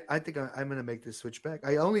 man, I think I'm gonna make this switch back.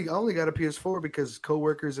 I only got a PS4 because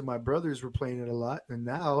coworkers and my brothers were playing it a lot, and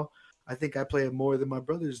now I think I play it more than my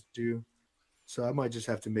brothers do. So I might just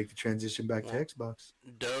have to make the transition back to Well, Xbox.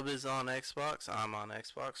 Dub is on Xbox. I'm on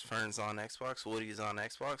Xbox. Fern's on Xbox. Woody's on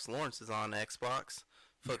Xbox. Lawrence is on Xbox.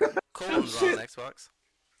 Fucking Oh Colton's on shit! Xbox.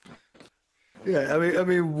 Yeah, I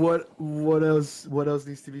mean, what else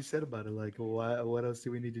needs to be said about it? Like, what else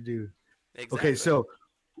do we need to do? Okay, Exactly. so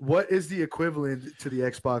what is the equivalent to the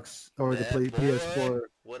Xbox or the That boy. PS4?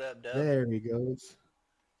 What up, Dub? There he goes.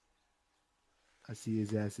 I see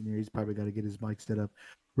his ass in here. He's probably got to get his mic set up.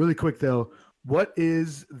 Really quick though, what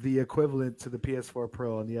is the equivalent to the PS4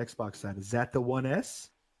 Pro on the Xbox side? Is that the One S?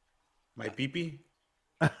 My peepee?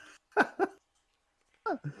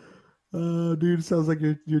 Dude, it sounds like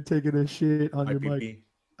you're taking a shit on My your mic. peepee.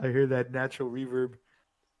 I hear that natural reverb.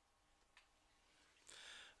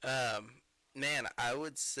 Man, I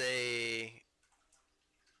would say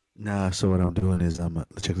Nah, so what I'm doing is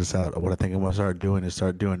check this out. What I think I'm gonna start doing is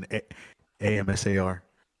start doing AMSAR.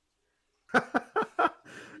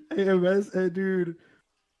 AMS, hey, dude,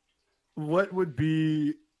 what would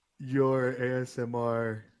be your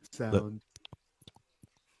ASMR sound?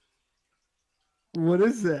 What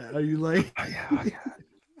is that? Are you like? Oh yeah.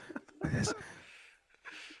 It is.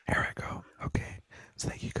 Here I go. Okay. So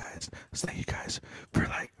thank you guys. Thank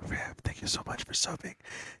you so much for subbing.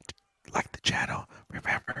 like the channel.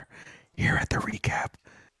 Remember, here at the recap,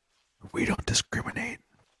 we don't discriminate.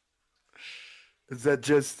 Is that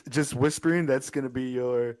just whispering? That's gonna be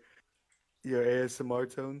your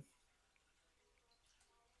ASMR tone?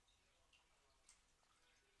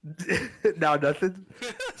 No, nothing.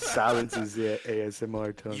 Silence is the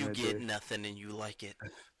ASMR tone. You right get there. nothing and you like it.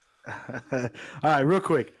 All right, real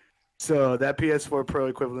quick. So that PS4 Pro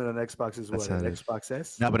equivalent on Xbox is That's what? An how it is. Xbox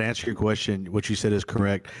S? Now, but to answer your question, what you said is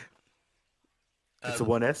correct. It's a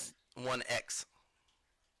One S, One X.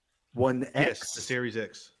 One Yes, X. the Series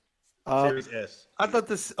X. Uh, Series S. I thought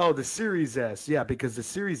this. Oh, the Series S. Yeah, because the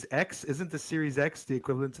Series X isn't the Series X the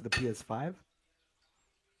equivalent to the PS5?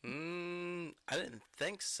 I didn't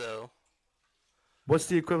think so. What's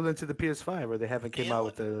the equivalent to the PS5? Or they haven't came You know out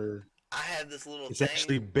what? with the. I had this little It's thing.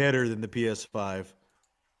 actually better than the PS5.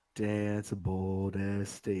 Damn, that's a bold ass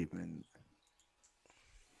statement.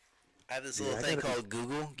 I have this Yeah, little I thing gotta- called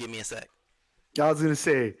Google. Give me a sec. I was gonna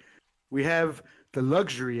say, we have the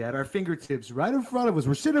luxury at our fingertips, right in front of us.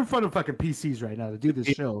 We're sitting in front of fucking PCs right now to do this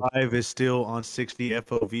show. PS5 is still on 60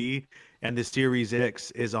 FOV, and the Series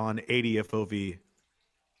X is on 80 FOV.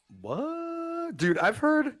 What, dude? I've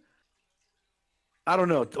heard. I don't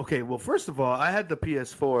know. Okay, well, first of all, I had the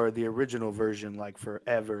PS4, the original version, like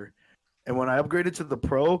forever, and when I upgraded to the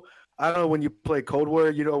Pro, I don't know when you play Cold War,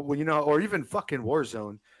 or even fucking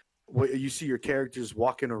Warzone, where you see your characters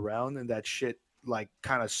walking around, and that shit like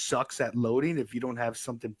kind of sucks at loading if you don't have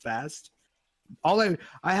something fast. I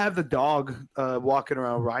have the dog walking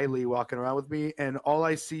around, Riley walking around with me, and all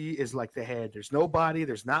I see is like the head. There's no body.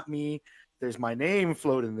 There's not me. There's my name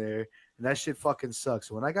floating there, and that shit fucking sucks.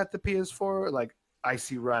 When I got the PS4, like I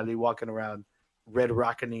see Riley walking around, red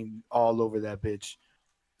rocketing all over that bitch.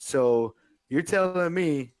 So you're telling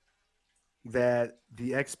me that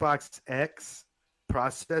the Xbox X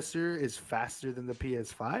processor is faster than the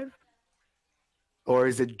PS5, or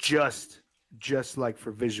is it just like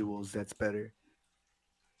for visuals that's better?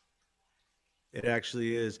 It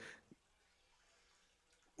actually is.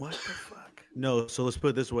 What the fuck? No, so let's put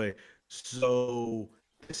it this way. So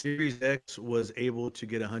the Series X was able to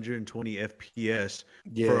get 120 FPS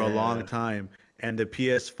for a long time, and the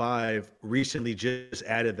PS5 recently just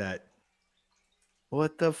added that.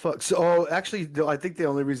 What the fuck? So, actually, I think the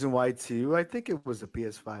only reason why too, I think it was the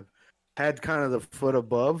PS5 had kind of the foot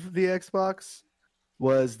above the Xbox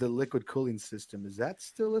was the liquid cooling system. Is that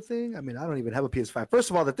still a thing? I mean, I don't even have a PS5. First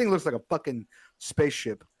of all, the thing looks like a fucking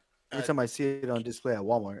spaceship every time I see it on display at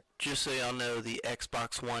Walmart. Just so y'all know, the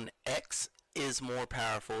Xbox One X is more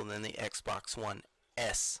powerful than the Xbox One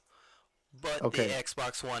S. But Okay. the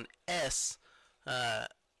Xbox One S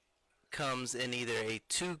comes in either a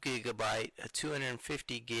 2 gigabyte, a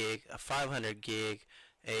 250 gig, a 500 gig,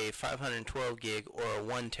 a 512 gig, or a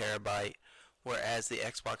 1 terabyte, whereas the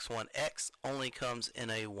Xbox One X only comes in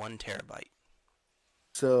a 1 terabyte.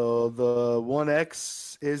 So the One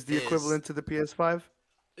X is the equivalent to the PS5?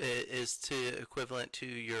 It is equivalent to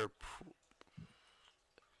your Pro.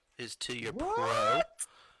 What?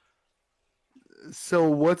 So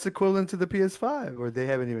what's equivalent to the PS5? Or they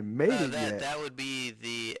haven't even made it yet? That would be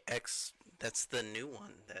the X. That's the new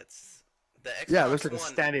one. That's the Xbox Yeah, it looks like a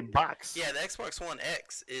One. standing box. Yeah, the Xbox One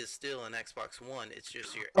X is still an Xbox One. It's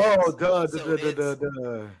just your Oh, X. duh. It's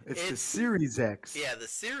the it's- Series X. Yeah, the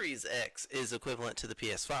Series X is equivalent to the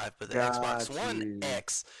PS5, but the Got Xbox you. One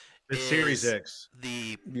X The is Series X.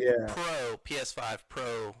 the Yeah. Pro PS5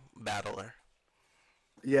 Pro battler.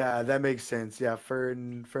 Yeah, that makes sense. Yeah,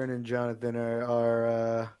 Fern and Jonathan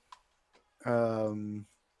are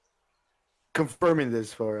confirming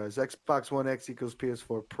this for us. Xbox One X equals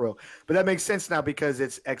PS4 Pro, but that makes sense now because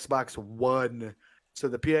it's Xbox One. So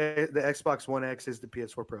the Xbox One X is the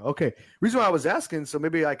PS4 Pro. Okay, reason why I was asking, so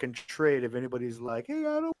maybe I can trade if anybody's like, "Hey,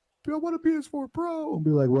 I want a PS4 Pro," and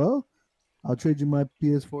be like, "Well, I'll trade you my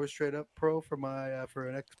PS4 straight up Pro for my for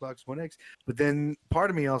an Xbox One X." But then part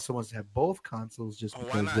of me also wants to have both consoles just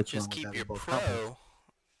because. Why not what's just wrong with keep having your both Pro, consoles?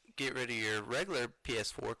 get rid of your regular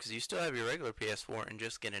PS4 because you still have your regular PS4 and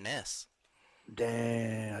just get an S.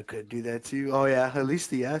 Damn, I could do that too. Oh yeah, at least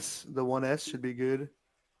the S, the One S should be good.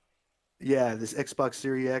 Yeah, this Xbox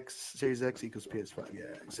Series X equals PS5. Yeah,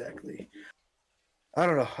 exactly. I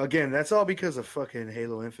don't know. Again, that's all because of fucking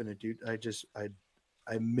Halo Infinite, dude. I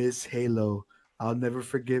miss Halo. I'll never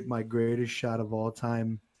forget my greatest shot of all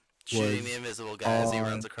time. Shooting the invisible guy as he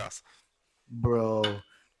runs across. Bro,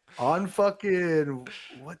 on fucking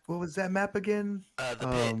what was that map again? The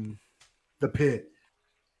pit. The pit.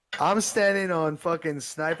 I'm standing on fucking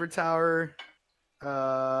sniper tower.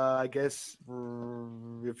 I guess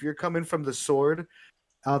if you're coming from the sword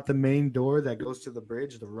out the main door that goes to the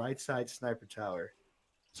bridge, the right side sniper tower.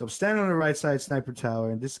 So I'm standing on the right side sniper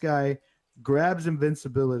tower, and this guy grabs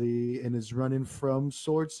invincibility and is running from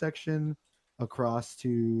sword section across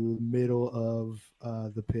to middle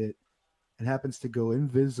of the pit, and happens to go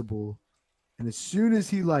invisible. And as soon as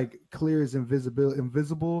he like clears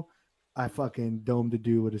invisible, I fucking domed the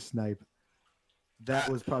dude with a snipe. That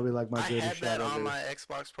was probably like my I greatest had shot that on ever. my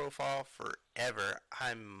Xbox profile forever.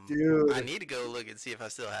 I Dude. need to go look and see if I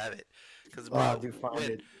still have it. Because Oh, bro, dude, find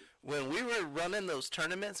it. when we were running those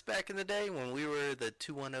tournaments back in the day, when we were the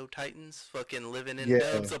 210 Titans, fucking living in Yeah.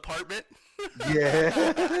 Dub's apartment.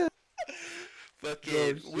 Yeah.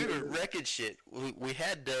 Fucking, we were wrecking shit. We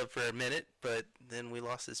had Dub for a minute, but then we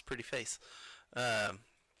lost his pretty face. I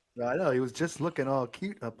know he was just looking all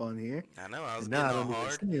cute up on here. I know, I was And getting now I all don't even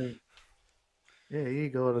hard. see him. Yeah, here you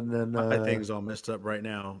go. And then My thing's all messed up right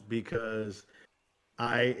now because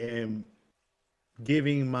I am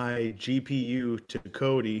giving my GPU to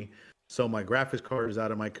Cody, so my graphics card is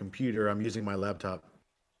out of my computer. I'm using my laptop.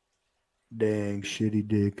 dang shitty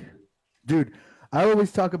dick, dude. I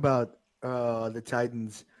always talk about the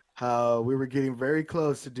Titans, how we were getting very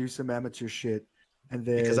close to do some amateur shit, and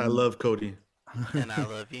then Because I love Cody. And I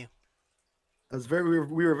love you. I was we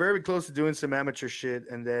were very close to doing some amateur shit,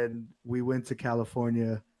 and then we went to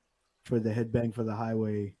California for the headbang for the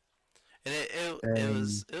highway. And it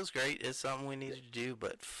was great. It's something we needed to do,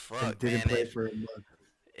 but fuck, didn't man. play for a month.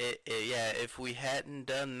 If we hadn't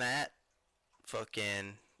done that,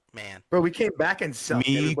 fucking man. Bro, we came back and sucked.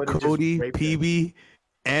 Me, Everybody Cody, just raped us. PB,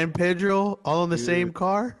 and Pedro all in the same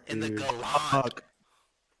car. In the Dude. Galant. Fuck.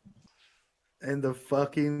 And the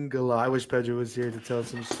fucking Galant. I wish Pedro was here to tell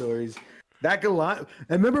some stories. That Galant.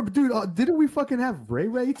 And remember, dude, didn't we fucking have Ray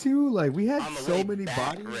Ray too? Like, we had On the so way many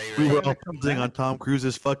back, bodies. Ray We Ray. were all posing on Tom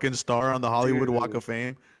Cruise's fucking star on the Hollywood Dude. Walk of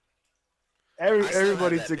Fame. still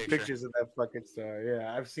Everybody have that took picture. pictures of that fucking star.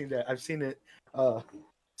 Yeah, I've seen that. I've seen it.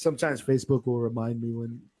 Sometimes Facebook will remind me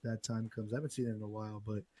when that time comes. I haven't seen it in a while,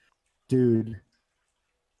 but dude,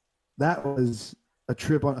 that was a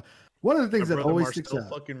trip on. One of the things My that brother always Marcel sticks out.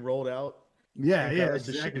 fucking rolled out. Yeah, and yeah, got us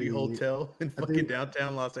the exactly. shitty hotel in fucking think-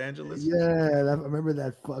 downtown Los Angeles. Yeah, I remember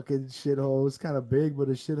that fucking shithole. It was kind of big, but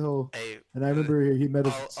a shithole. Hey, And I remember he met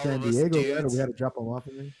us all- in all San of us Diego, right? Or dudes. we had to drop him off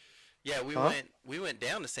in there. yeah, Huh? we went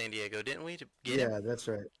down to San Diego, didn't we, to get him? Yeah, that's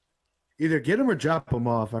right. Either get him or drop him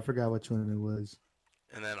off. I forgot which one it was.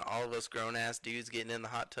 And then all of us grown ass dudes getting in the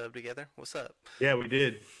hot tub together. What's up? Yeah, we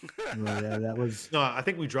did. Yeah, that was. No, I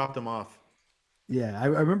think we dropped him off. Yeah, I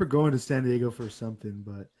remember going to San Diego for something,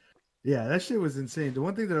 but yeah, that shit was insane. The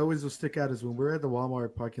one thing that always will stick out is when we're at the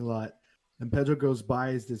Walmart parking lot and Pedro goes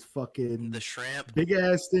buys this fucking The shrimp. big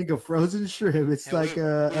ass thing of frozen shrimp. It's And like we put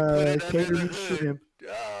a it under the Canadian hood. shrimp.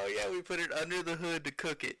 Oh yeah, we put it under the hood to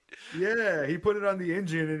cook it. Yeah, he put it on the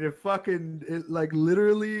engine and it like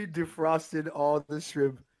literally defrosted all the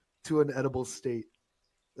shrimp to an edible state.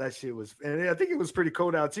 That shit was, and I think it was pretty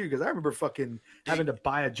cold out too because I remember fucking having to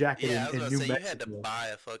buy a jacket Yeah, I was in about New to say Mexico. you had to buy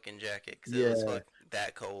a fucking jacket because it was Yeah. fucking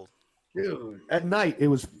that cold. Dude, at night it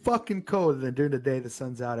was fucking cold, and then during the day the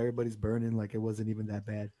sun's out, everybody's burning like it wasn't even that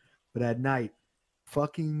bad. But at night,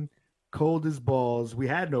 fucking cold as balls. We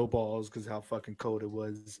had no balls because how fucking cold it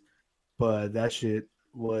was, but that shit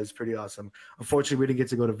was pretty awesome. Unfortunately, we didn't get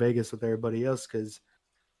to go to Vegas with everybody else because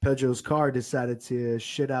Pedro's car decided to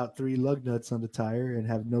shit out 3 lug nuts on the tire and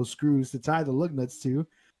have no screws to tie the lug nuts to.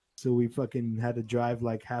 So we fucking had to drive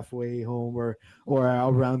like halfway home or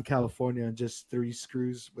around California on just 3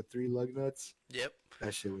 screws with 3 lug nuts. Yep.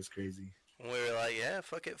 That shit was crazy. We were like, yeah,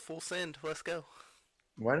 fuck it, full send, let's go.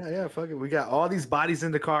 Why not? Yeah, fuck it. We got all these bodies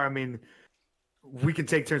in the car. I mean, we can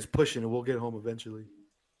take turns pushing and we'll get home eventually.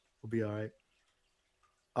 We'll be all right.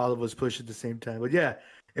 All of us push at the same time. But yeah,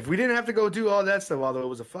 if we didn't have to go do all that stuff, although it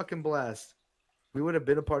was a fucking blast, we would have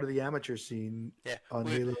been a part of the amateur scene Yeah. on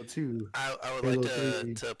Halo 2. I would Halo like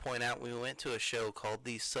 3. to point out we went to a show called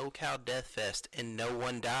the SoCal Death Fest and no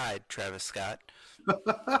one died, Travis Scott.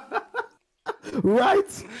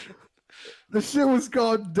 Right? The shit was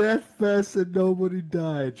called Death Fest and nobody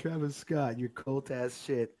died. Travis Scott, you cult ass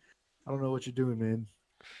shit. I don't know what you're doing, man.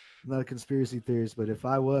 I'm not a conspiracy theorist, but if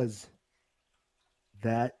I was,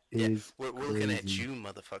 that is We're looking at crazy. you,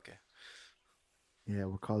 motherfucker. Yeah,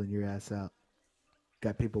 we're calling your ass out.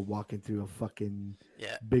 Got people walking through a fucking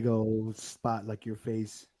Yeah. big old spot like your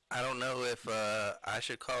face. I don't know if I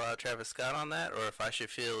should call out Travis Scott on that or if I should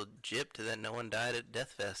feel gypped that no one died at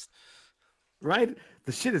Death Fest. Right?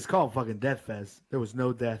 The shit is called fucking Death Fest. There was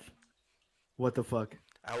no death. What the fuck?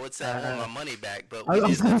 I would say I want my money back, but I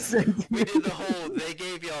was gonna say, we did the whole, they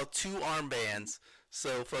gave y'all 2 armbands.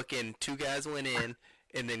 So fucking 2 guys went in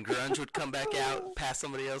and then grunge would come back out, pass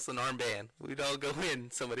somebody else an armband. We'd all go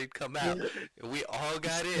in, somebody'd come out, and we all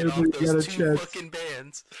got in off Everybody got a those two chance. fucking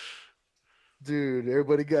bands. Dude,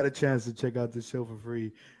 everybody got a chance to check out the show for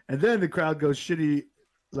free. And then the crowd goes shitty,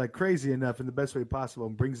 like crazy enough in the best way possible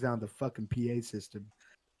and brings down the fucking PA system.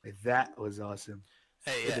 Like, that was awesome.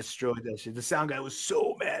 Hey, They destroyed that shit. The sound guy was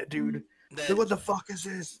so mad, dude. That, what the fuck is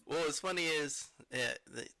this? Well, what's funny is,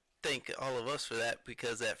 thank all of us for that,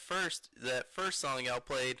 because that first song y'all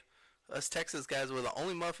played, us Texas guys were the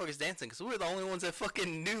only motherfuckers dancing because we were the only ones that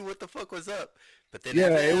fucking knew what the fuck was up. But then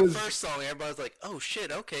after that first song, everybody was like, "Oh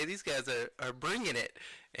shit, okay, these guys are bringing it,"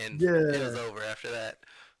 and it was over after that.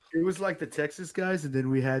 It was like the Texas guys, and then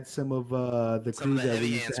we had some of the crew that we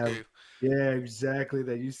used to have. Crew. Yeah, exactly.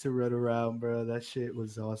 That used to run around, bro. That shit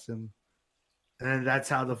was awesome. And that's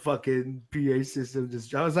how the fucking PA system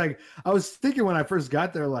just. I was thinking when I first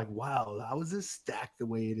got there, like, wow, how is this stacked the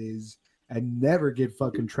way it is? And never get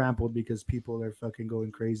fucking trampled because people are fucking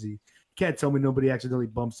going crazy. You can't tell me nobody accidentally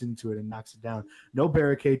bumps into it and knocks it down. No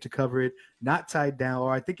barricade to cover it, not tied down,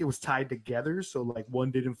 or I think it was tied together. So like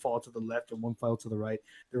one didn't fall to the left and one fell to the right.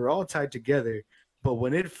 They were all tied together. But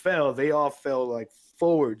when it fell, they all fell like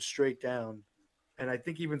forward, straight down. And I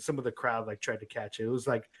think even some of the crowd like tried to catch it. It was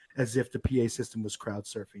like as if the PA system was crowd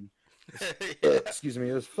surfing. Excuse me.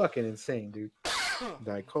 It was fucking insane, dude.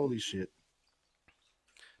 Like, holy shit.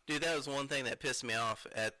 Dude, that was one thing that pissed me off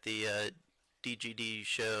at the DGD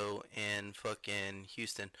show in fucking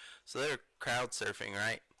Houston. So they're crowd surfing,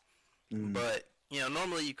 right? But,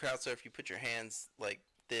 normally you crowd surf, you put your hands like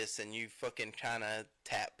this and you fucking kind of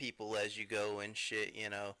tap people as you go and shit,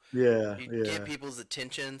 Yeah. You get people's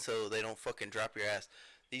attention so they don't fucking drop your ass.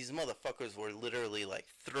 These motherfuckers were literally like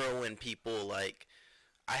throwing people like...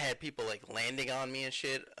 I had people like landing on me and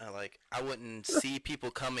shit. Like I wouldn't see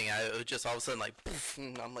people coming. It was just all of a sudden like, poof,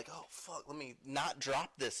 and I'm like, oh fuck, let me not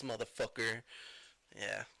drop this motherfucker.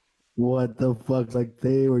 Yeah. What the fuck? Like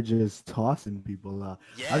they were just tossing people out.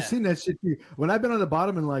 Yeah. I've seen that shit too. When I've been on the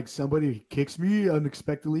bottom and like somebody kicks me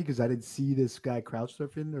unexpectedly because I didn't see this guy crouch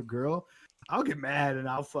surfing or girl, I'll get mad and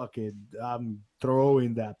I'm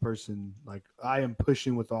throwing that person. Like I am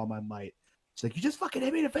pushing with all my might. It's like, you just fucking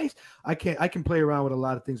hit me in the face. I can play around with a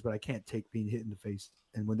lot of things, but I can't take being hit in the face.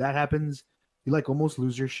 And when that happens, you like almost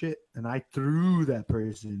lose your shit. And I threw that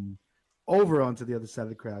person over onto the other side of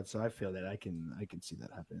the crowd. So I feel that I can see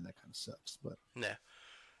that happening. That kind of sucks. But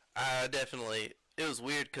yeah, definitely. It was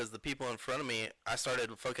weird because the people in front of me, I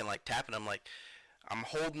started fucking like tapping them. Like, I'm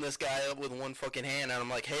holding this guy up with one fucking hand, and I'm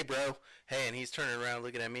like, hey, bro. Hey, and he's turning around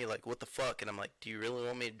looking at me like, what the fuck? And I'm like, do you really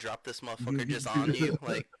want me to drop this motherfucker just on you?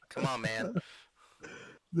 Like, come on, man.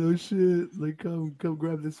 No shit. Like, come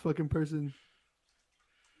grab this fucking person.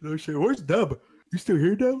 No shit. Where's Dub? You still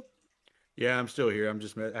here, Dub? Yeah, I'm still here.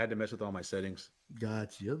 I had to mess with all my settings.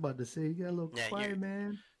 Gotcha. I was about to say, you got a little quiet,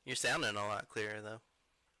 man. You're sounding a lot clearer, though.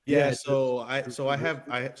 Yeah, so I have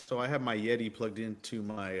my Yeti plugged into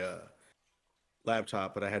my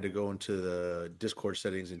laptop, but I had to go into the Discord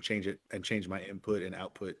settings and change my input and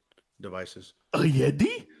output devices. A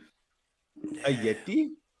Yeti? A Yeti?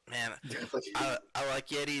 Man, I like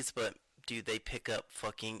Yetis, but dude, they pick up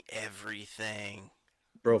fucking everything.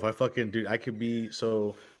 Bro, if I fucking dude, I could be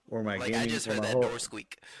so or my like gaming. I just heard that door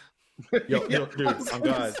squeak. Yo, dude, I'm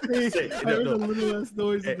God. I heard a little ass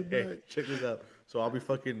noise in the back. Check this out. So I'll be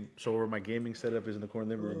fucking. So where my gaming setup is in the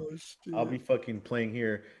corner of the living room, I'll be fucking playing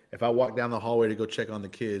here. If I walk down the hallway to go check on the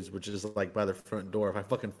kids, which is like by the front door, if I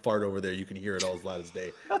fucking fart over there, you can hear it all as loud as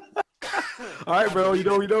day. All right, bro. You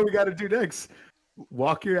know what we got to do next.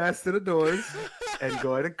 Walk your ass to the doors and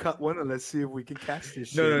go ahead and cut one, and let's see if we can catch this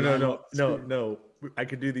shit. No. I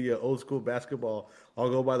could do the old school basketball. I'll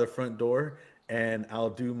go by the front door and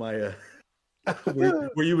I'll do my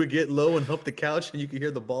where you would get low and hump the couch and you can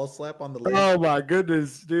hear the ball slap on the leg. Oh my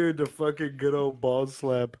goodness, dude, the fucking good old ball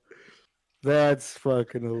slap. That's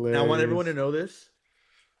fucking hilarious. Now I want everyone to know this.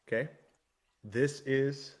 Okay. This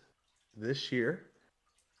year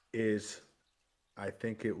is, I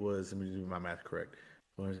think it was, let me do my math correct.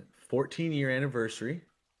 What was it? 14-year anniversary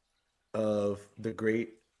of the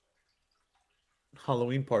great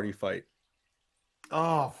Halloween party fight.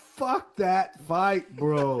 Oh, fuck that fight,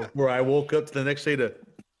 bro. Where I woke up to the next day to,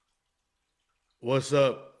 what's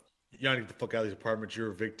up? Y'all need to get the fuck out of these apartments.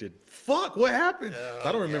 You're evicted. Fuck, what happened?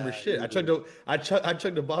 I don't remember shit. I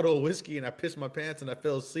chugged a bottle of whiskey and I pissed my pants and I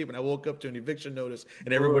fell asleep and I woke up to an eviction notice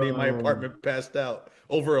and everybody in my apartment passed out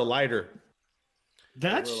over a lighter.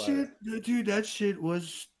 That shit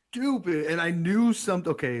was stupid. And I knew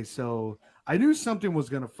something. Okay, so I knew something was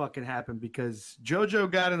going to fucking happen because JoJo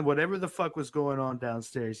got in whatever the fuck was going on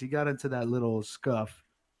downstairs. He got into that little scuff.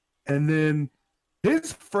 And then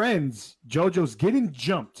His friends, JoJo's getting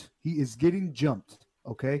jumped. He is getting jumped.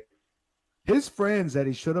 Okay. His friends that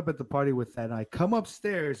he showed up at the party with that night come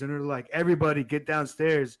upstairs and they're like, everybody get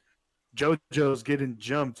downstairs. JoJo's getting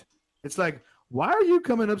jumped. It's like, why are you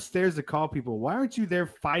coming upstairs to call people? Why aren't you there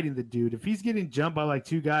fighting the dude? If he's getting jumped by like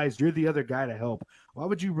two guys, you're the other guy to help. Why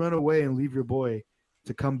would you run away and leave your boy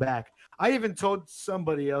to come back? I even told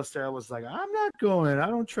somebody else there, I was like, I'm not going. I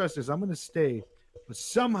don't trust this. I'm going to stay. But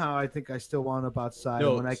somehow I think I still wound up outside.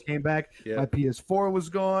 And when I came back, my PS4 was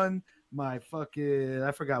gone. My fucking,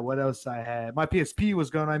 I forgot what else I had. My PSP was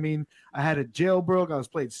gone. I mean, I had a jailbroke. I was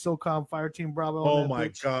playing SOCOM Fireteam Bravo. Oh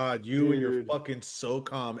my God. You and your fucking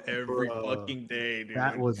SOCOM every fucking day, dude.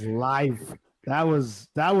 That was life. That was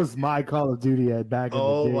my Call of Duty back in the day.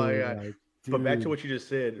 Oh my God. Like, but back to what you just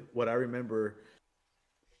said, what I remember,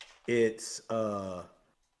 it's that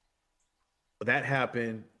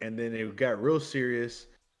happened, and then it got real serious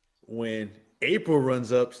when April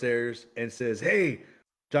runs upstairs and says, "Hey,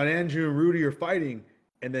 John Andrew and Rudy are fighting."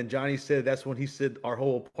 And then Johnny said that's when he said our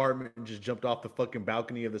whole apartment just jumped off the fucking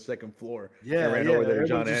balcony of the second floor. Yeah, and ran over there to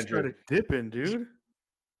John just Andrew. Started dipping, dude.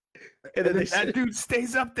 And then that dude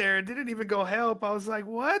stays up there and didn't even go help. I was like,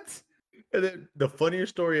 what? And then the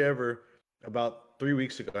funniest story ever, about 3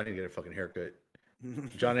 weeks ago, I need to get a fucking haircut.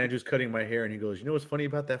 John Andrew's cutting my hair, and he goes, "You know what's funny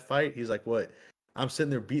about that fight?" He's like, "What?" I'm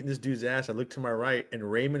sitting there beating this dude's ass. I look to my right, and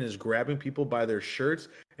Raymond is grabbing people by their shirts,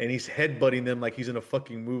 and he's headbutting them like he's in a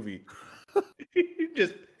fucking movie. He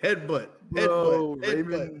just headbutt. Bro,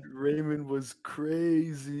 Raymond was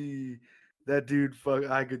crazy. That dude,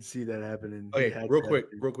 I could see that happening. Okay,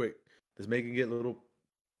 real quick. This may get a little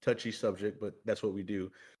touchy subject, but that's what we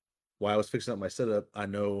do. While I was fixing up my setup, I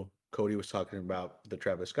know Cody was talking about the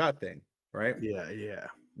Travis Scott thing, right? Yeah.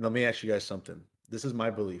 Let me ask you guys something. This is my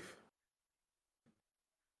belief.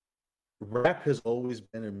 Rap has always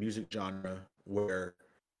been a music genre where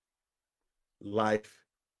life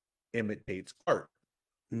imitates art.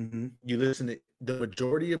 Mm-hmm. You listen to the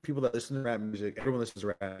majority of people that listen to rap music, everyone listens to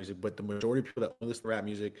rap music, but the majority of people that listen to rap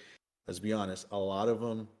music, let's be honest, a lot of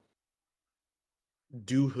them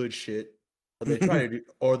do hood shit. Or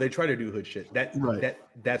they try to do hood shit. That's what kind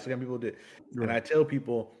of people do. Right. And I tell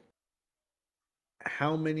people,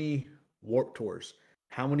 how many Warped Tours,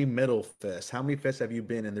 how many metal fests, how many fests have you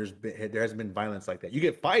been, and there hasn't been violence like that. You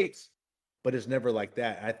get fights, but it's never like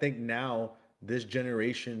that. I think now this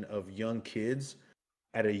generation of young kids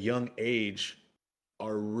at a young age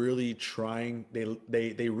are really trying.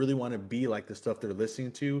 They really want to be like the stuff they're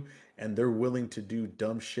listening to, and they're willing to do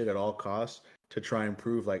dumb shit at all costs to try and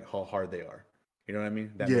prove like how hard they are. You know what I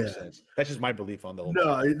mean? That makes sense. That's just my belief on the whole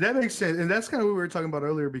thing. That makes sense. And that's kind of what we were talking about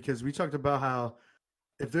earlier, because we talked about how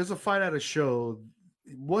if there's a fight at a show,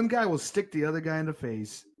 one guy will stick the other guy in the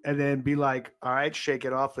face and then be like, all right, shake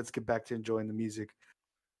it off. Let's get back to enjoying the music.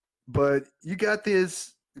 But you got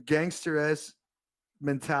this gangster-esque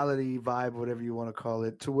mentality, vibe, whatever you want to call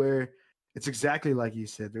it, to where it's exactly like you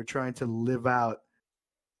said. They're trying to live out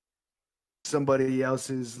somebody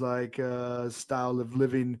else's like style of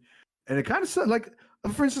living. And it kind of like,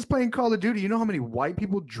 for instance, playing Call of Duty, you know how many white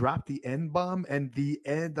people drop the N-bomb and the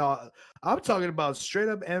end? I'm talking about straight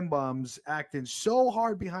up N-bombs acting so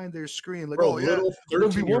hard behind their screen. Like, bro, little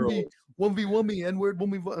 13-year-olds. 1v1 me, N-word,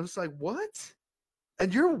 1v1. I was like, what?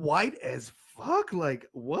 And you're white as fuck? Like,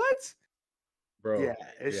 what? Bro. Yeah,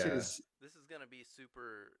 it's just... This is going to be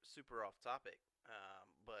super, super off topic,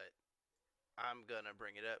 but I'm going to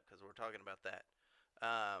bring it up because we're talking about that.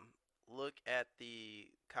 Look at the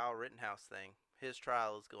Kyle Rittenhouse thing. His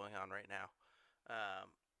trial is going on right now.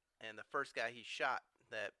 And the first guy he shot,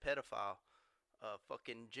 that pedophile,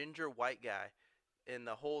 fucking ginger white guy, and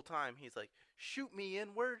the whole time he's like, shoot me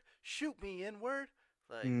N-word, shoot me N-word.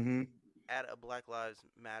 Like, at a Black Lives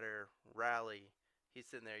Matter rally, he's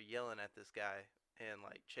sitting there yelling at this guy and,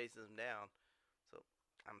 like, chasing him down. So,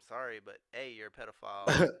 I'm sorry, but A, you're a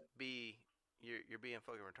pedophile. B, you're being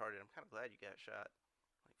fucking retarded. I'm kind of glad you got shot.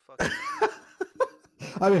 Like, fuck.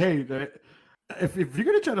 I mean, hey, if you're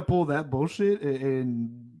gonna try to pull that bullshit,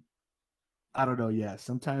 and I don't know, yeah,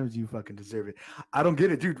 sometimes you fucking deserve it. I don't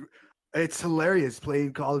get it, dude. It's hilarious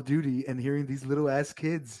playing Call of Duty and hearing these little ass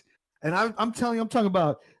kids. And I'm telling you, I'm talking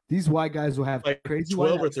about these white guys will have like crazy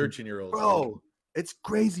 12 or 13-year-olds. Bro, it's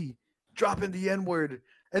crazy. Dropping the N-word.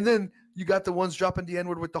 And then you got the ones dropping the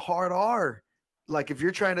N-word with the hard R. Like, if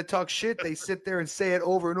you're trying to talk shit, they sit there and say it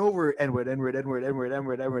over and over. N-word, N-word, N-word, N-word,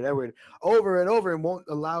 N-word, N-word, N-word, over and over, and won't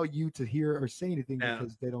allow you to hear or say anything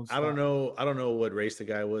because they don't stop. I don't know what race the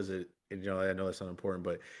guy was. I know that's not important,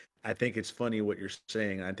 but I think it's funny what you're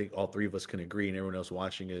saying. I think all three of us can agree, and everyone else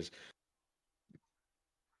watching is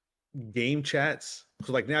game chats.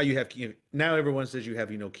 So like now now everyone says you have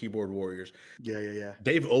keyboard warriors. Yeah.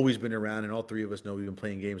 They've always been around, and all three of us know we've been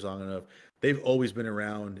playing games long enough. They've always been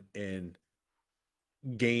around in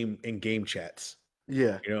game chats.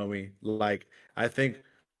 Yeah. You know what I mean? Like I think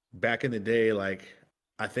back in the day,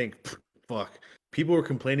 fuck, people were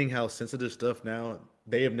complaining how sensitive stuff now.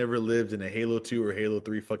 They have never lived in a Halo 2 or Halo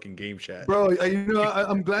 3 fucking game chat. Bro,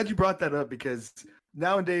 I'm glad you brought that up because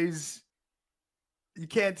nowadays you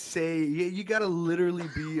can't say you got to literally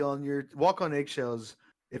be walk on eggshells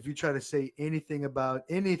if you try to say anything about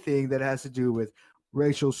anything that has to do with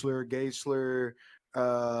racial slur, gay slur,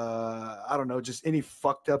 I don't know, just any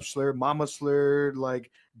fucked up slur, mama slur, like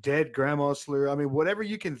dead grandma slur. I mean, whatever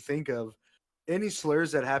you can think of, any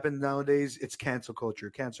slurs that happen nowadays, it's cancel culture.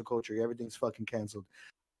 Cancel culture. Everything's fucking canceled.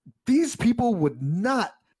 These people would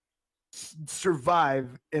not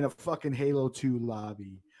survive in a fucking Halo 2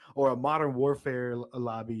 lobby or a Modern Warfare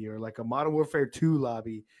lobby or like a Modern Warfare 2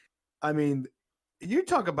 lobby. I mean, you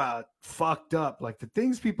talk about fucked up, like the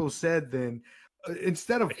things people said then,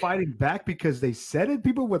 instead of fighting back because they said it,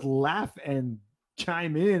 people would laugh and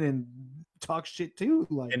chime in and talk shit too.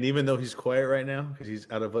 Like, and even though he's quiet right now, because he's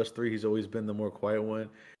out of us three, he's always been the more quiet one.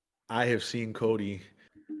 I have seen Cody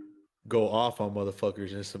go off on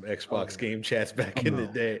motherfuckers in some Xbox game chats back in the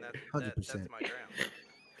day. 100%. That's my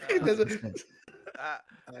ground.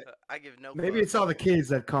 I give no. Maybe it's all the kids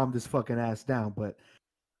that calmed this fucking ass down, but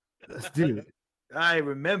dude, I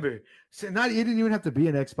remember. So you didn't even have to be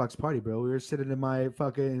an Xbox party, bro. We were sitting in my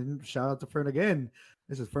fucking, shout out to Fern again.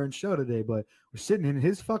 This is Fern's show today, but we're sitting in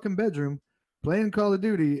his fucking bedroom playing Call of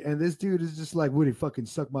Duty, and this dude is just like, Woody, fucking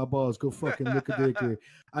suck my balls, go fucking look a dick here.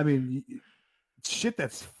 I mean, shit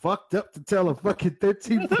that's fucked up to tell a fucking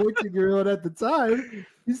 13, 14-year-old at the time.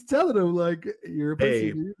 He's telling him, like, you're a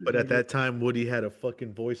pussy. Hey, but at that time, Woody had a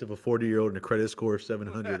fucking voice of a 40-year-old and a credit score of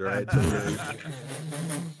 700, right?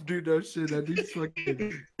 Dude, no shit. That dude's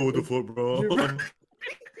fucking... What the fuck, bro?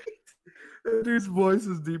 That dude's voice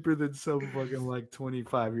is deeper than some fucking, like,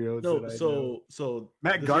 25-year-olds. No, so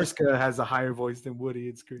Matt Garska has a higher voice than Woody.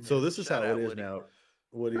 It's crazy. So this is Shout how out it is Woody. now,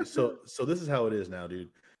 Woody. So this is how it is now, dude.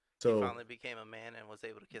 So He finally became a man and was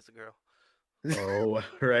able to kiss a girl. oh,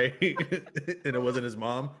 right, and it wasn't his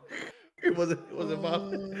mom. It wasn't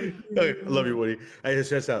mom. Okay, I love you, Woody. I just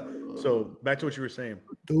stress out. So back to what you were saying.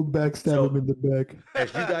 Don't backstab him in the back.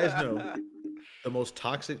 As you guys know, the most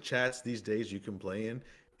toxic chats these days you can play in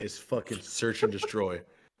is fucking search and destroy.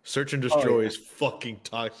 Search and destroy is fucking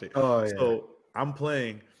toxic. Oh, yeah. So I'm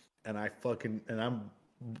playing, and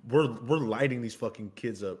we're lighting these fucking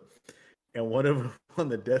kids up, and one of them on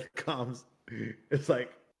the death comms, it's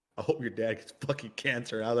like, I hope your dad gets fucking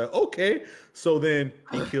cancer. And I was like, okay. So then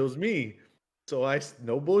he kills me. So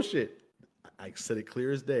no bullshit. I said it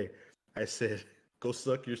clear as day. I said, go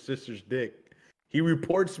suck your sister's dick. He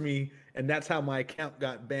reports me, and that's how my account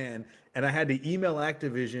got banned. And I had to email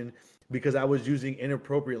Activision because I was using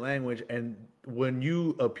inappropriate language. And when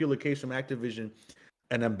you appeal a case from Activision,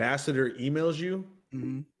 an ambassador emails you,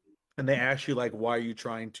 and they ask you, like, why are you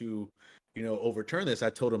trying to, overturn this? I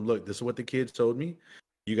told him, look, this is what the kids told me.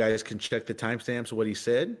 You guys can check the timestamps of what he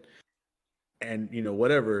said, and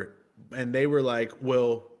whatever. And they were like,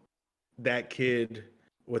 well, that kid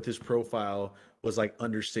with his profile was like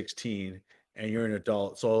under 16, and you're an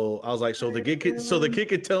adult. So I was like, so the kid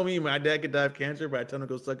could tell me my dad could die of cancer, but I tell him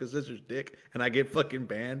to go suck his sister's dick, and I get fucking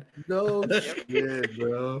banned. No shit,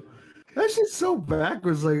 bro. That shit's so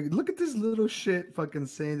backwards. Like, look at this little shit fucking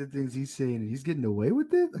saying the things he's saying, and he's getting away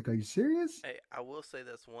with it? Like, are you serious? Hey, I will say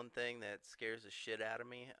that's one thing that scares the shit out of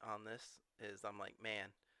me on this is I'm like, man,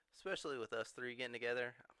 especially with us three getting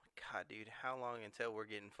together, I'm like, God, dude, how long until we're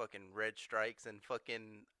getting fucking red strikes and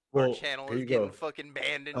fucking our channel is getting fucking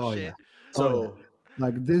banned and shit? Yeah. So,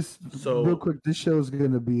 like this, real quick, this show's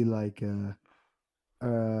gonna be like,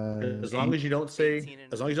 as long as you don't say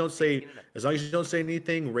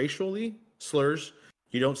anything racially slurs,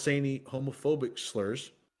 you don't say any homophobic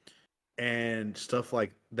slurs and stuff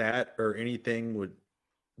like that, or anything with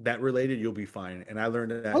that related, you'll be fine. And I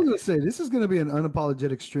learned that. I was gonna say this is gonna be an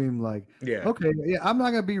unapologetic stream. Like, yeah, okay, yeah, I'm not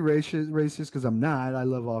gonna be racist because I'm not. I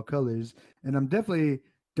love all colors, and I'm definitely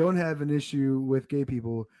don't have an issue with gay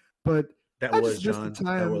people. But that was John.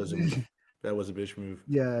 That was a bitch move.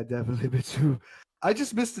 Yeah, definitely a bitch move. I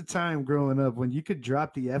just missed the time growing up when you could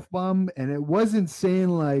drop the F-bomb and it wasn't saying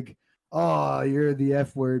like, oh, you're the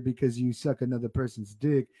F word because you suck another person's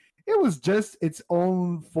dick. It was just its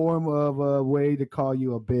own form of a way to call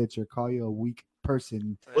you a bitch or call you a weak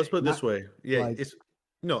person. Let's put it this way. Yeah, like,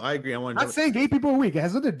 no, I agree. I'm not saying gay people are weak. It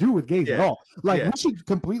has nothing to do with gays at all. Like, we should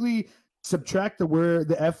completely subtract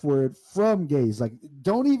the F word from gays. Like,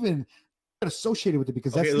 don't even get associated with it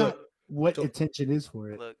because that's not what intention is for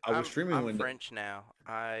it. Look, I was streaming I'm when French now.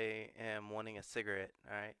 I am wanting a cigarette.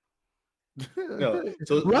 All right. no,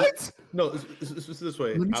 so right? No, it's this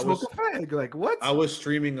way. Let me smoke a fag. Like what? I was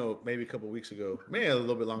streaming maybe a couple weeks ago, maybe a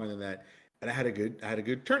little bit longer than that, and I had a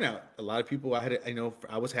good turnout. A lot of people.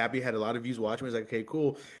 I was happy. Had a lot of views watching. I was like, okay,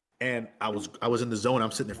 cool. And I was in the zone.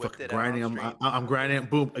 I'm sitting there fucking grinding. I'm grinding.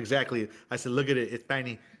 Boom, exactly. I said, look at it. It's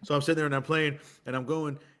tiny. So I'm sitting there and I'm playing and I'm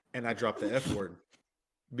going and I dropped the F word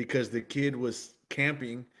because the kid was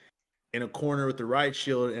camping in a corner with the riot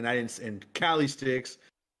shield and Cali sticks.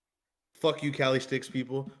 Fuck you, Cali sticks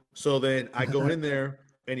people. So then I go in there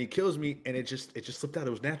and he kills me and it just slipped out.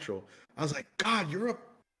 It was natural. I was like, God, you're a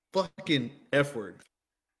fucking F word.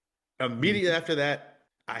 Immediately after that,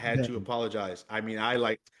 I had to apologize. I mean,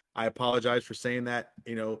 I apologize for saying that,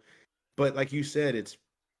 but like you said,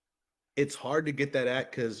 it's hard to get that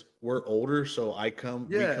at because we're older. So we come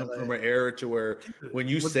from an era to where when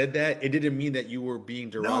you said that, it didn't mean that you were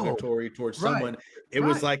being derogatory towards someone. It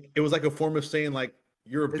was like a form of saying like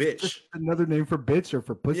you're a bitch. Just another name for bitch or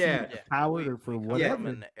for pussy, or for coward, or for whatever. From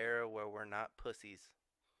an era where we're not pussies.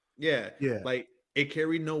 Yeah. Like it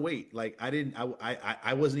carried no weight. Like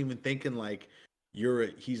I wasn't even thinking like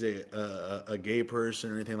he's a gay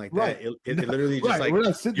person or anything like that. It literally just like we're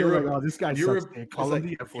not sitting there like, oh, this guy sucks.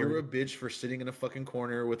 You're a bitch for sitting in a fucking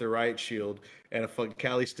corner with a riot shield and a fucking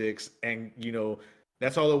Cali sticks, and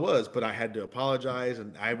that's all it was. But I had to apologize,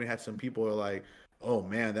 and I even had some people who are like, oh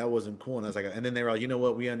man, that wasn't cool. And I was like, and then they were like, you know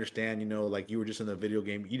what, we understand, like you were just in the video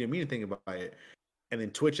game, you didn't mean anything about it. And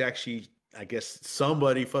then Twitch actually, I guess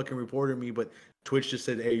somebody fucking reported me, but Twitch just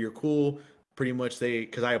said, hey, you're cool. Pretty much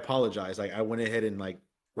because I apologized. Like I went ahead and like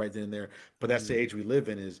right then and there. But that's the age we live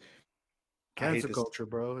in is cancel culture,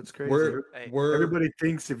 bro. It's crazy. Everybody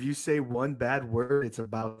thinks if you say one bad word, it's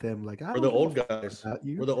about them. Like we're the old guys.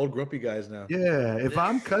 We're the old grumpy guys now. Yeah. If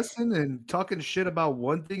I'm cussing and talking shit about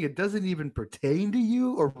one thing, it doesn't even pertain to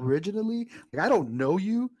you originally. Like I don't know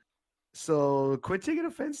you. So quit taking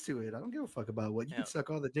offense to it. I don't give a fuck about what you can suck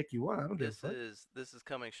all the dick you want. I don't give a fuck. This is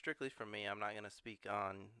coming strictly from me. I'm not gonna speak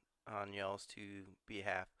on y'all's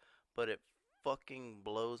behalf, but it fucking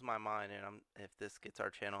blows my mind. And if this gets our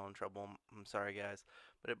channel in trouble, I'm sorry guys,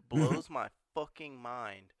 but it blows my fucking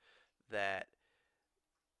mind that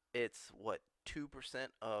it's what 2%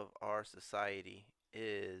 of our society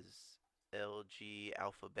is LG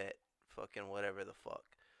alphabet fucking whatever the fuck.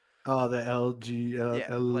 Oh, the LG,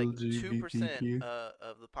 like 2%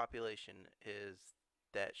 of the population is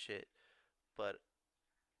that shit, but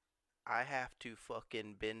I have to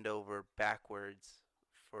fucking bend over backwards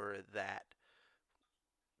for that.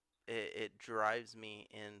 It drives me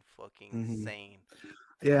fucking insane.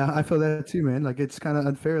 Yeah, I feel that too, man. Like it's kind of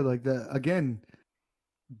unfair. Like again,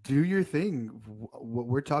 do your thing. What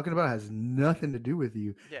we're talking about has nothing to do with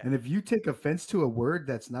you. Yeah. And if you take offense to a word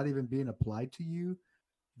that's not even being applied to you,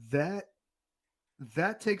 that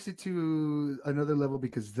takes it to another level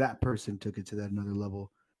because that person took it to that another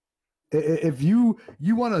level. If you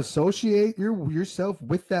want to associate yourself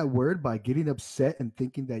with that word by getting upset and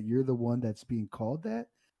thinking that you're the one that's being called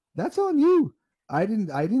that's on you. I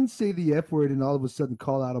didn't say the F word and all of a sudden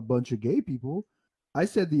call out a bunch of gay people. I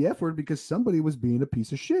said the F word because somebody was being a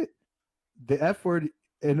piece of shit. The F word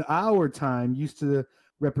in our time used to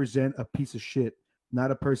represent a piece of shit,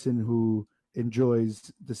 not a person who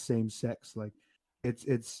enjoys the same sex. Like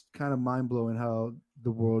it's kind of mind blowing how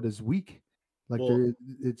the world is weak. Like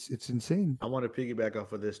it's insane. I want to piggyback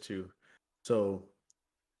off of this too. So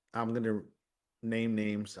I'm gonna name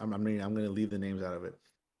names. I'm gonna leave the names out of it.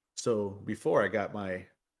 So before I got I'm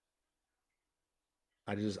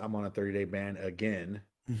on a 30-day ban again.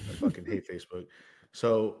 I fucking hate Facebook.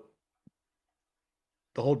 So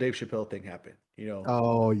the whole Dave Chappelle thing happened,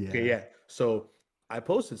 Oh yeah. Okay, yeah. So I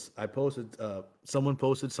posted someone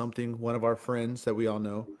posted something, one of our friends that we all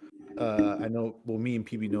know. I know, well, me and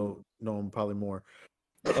PB know him probably more.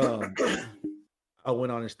 I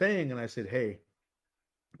went on his thing and I said, hey,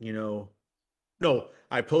 no,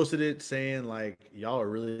 I posted it saying like, y'all are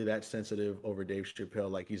really that sensitive over Dave Chappelle.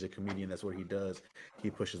 Like he's a comedian. That's what he does. He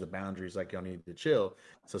pushes the boundaries. Like y'all need to chill.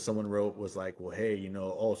 So someone was like, well, hey,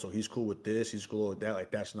 so he's cool with this. He's cool with that. Like,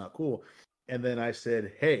 that's not cool. And then I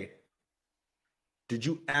said, hey, did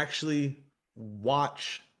you actually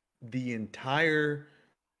watch the entire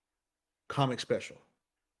comic special?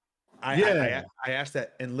 I asked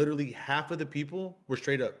that, and literally half of the people were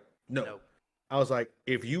straight up no. Nope. I was like,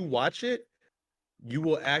 if you watch it, you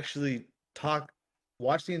will actually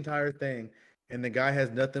watch the entire thing, and the guy has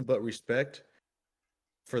nothing but respect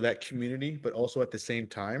for that community, but also at the same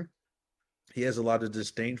time, he has a lot of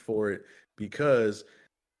disdain for it because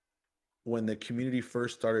when the community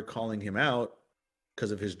first started calling him out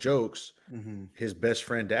because of his jokes, his best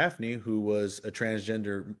friend Daphne, who was a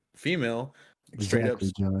transgender female, straight up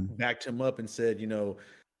John. backed him up and said, you know,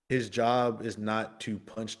 his job is not to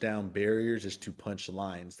punch down barriers, it's to punch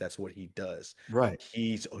lines. That's what he does. Right.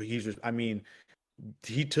 I mean,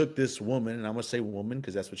 he took this woman, and I'm gonna say woman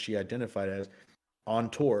because that's what she identified as, on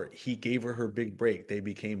tour. He gave her big break. They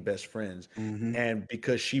became best friends. And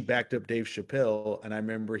because she backed up Dave Chappelle, and I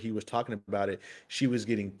remember he was talking about it, she was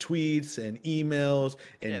getting tweets and emails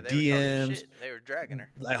and DMs. They were dragging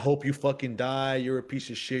her. I hope you fucking die. You're a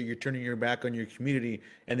piece of shit. You're turning your back on your community.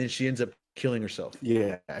 And then she ends up killing herself.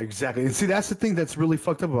 Yeah, exactly. And see, that's the thing that's really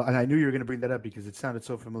fucked up. And I knew you were going to bring that up because it sounded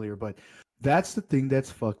so familiar. But that's the thing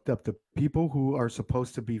that's fucked up. The people who are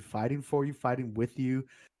supposed to be fighting for you, fighting with you,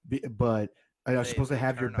 but are supposed to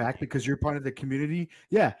have your back because you're part of the community.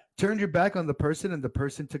 Yeah, turn your back on the person, and the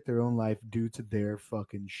person took their own life due to their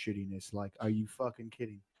fucking shittiness. Like, are you fucking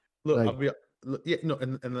kidding? Look, Like,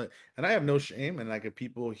 and I have no shame. And like, if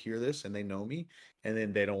people hear this and they know me, and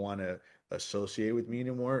then they don't want to associate with me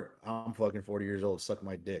anymore, I'm fucking 40 years old. Suck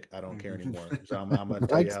my dick. I don't care anymore. So I'm gonna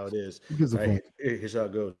tell you how it is. Right? Here's how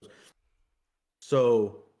it goes.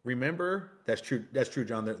 So remember, that's true. That's true,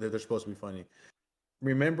 John. They're supposed to be funny.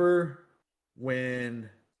 Remember when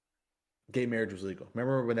gay marriage was legal?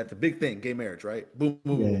 Remember when that's the big thing, gay marriage, right? Boom,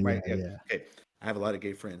 boom, boom, right? Yeah. Okay. I have a lot of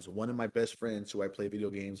gay friends. One of my best friends who I play video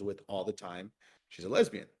games with all the time, she's a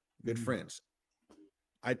lesbian. Good friends.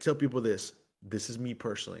 I tell people this is me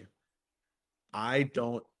personally.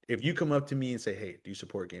 If you come up to me and say, hey, do you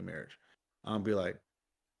support gay marriage? I'll be like,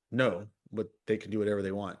 no, but they can do whatever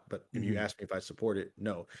they want. But if you ask me if I support it,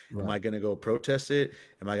 no. Right. Am I going to go protest it?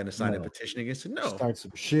 Am I going to sign a petition against it? No. Start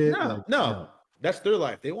some shit. No. That's their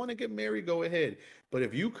life. They want to get married, go ahead. But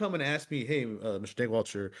if you come and ask me, hey, Mr.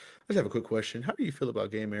 Dankwalter, I just have a quick question. How do you feel about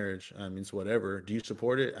gay marriage? I mean, it's whatever. Do you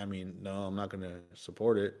support it? I mean, no, I'm not going to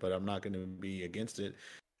support it, but I'm not going to be against it.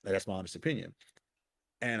 That's my honest opinion.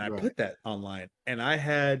 And I put that online, and I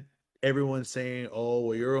had everyone saying, oh,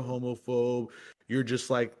 well, you're a homophobe. You're just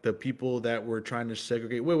like the people that were trying to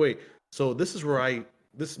segregate. Wait. So this is where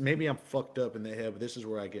maybe I'm fucked up in the head, but this is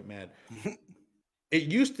where I get mad. It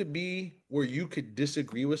used to be where you could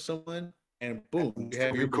disagree with someone and boom, you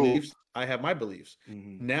have your beliefs. I have my beliefs.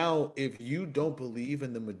 Now, if you don't believe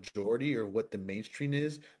in the majority or what the mainstream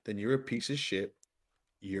is, then you're a piece of shit.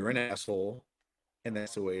 You're an asshole. And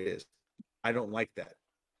that's the way it is. I don't like that.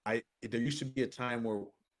 There used to be a time where,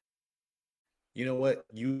 you know what,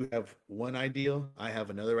 you have one idea, I have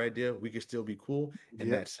another idea, we could still be cool,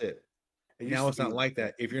 and that's it. Now it's not like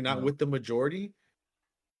that. If you're not with the majority,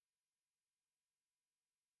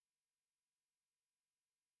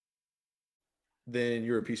 then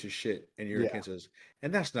you're a piece of shit and you're against us.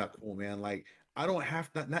 And that's not cool, man. Like, I don't have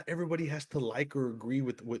not everybody has to like or agree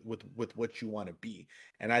with what you want to be.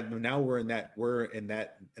 And we're in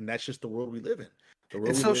that, and that's just the world we live in.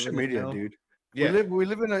 It's social media, dude. Yeah. We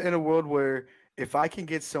live in a world where if I can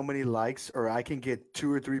get so many likes, or I can get 2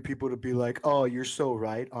 or 3 people to be like, "Oh, you're so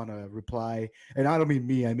right" on a reply, and I don't mean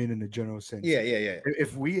me, I mean in a general sense. Yeah.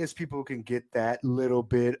 If we as people can get that little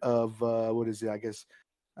bit of what is it? I guess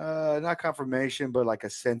not confirmation, but like a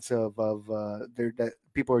sense of that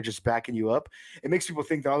people are just backing you up. It makes people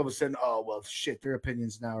think that all of a sudden, oh well, shit, their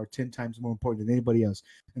opinions now are 10 times more important than anybody else.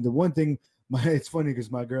 And the one thing. It's funny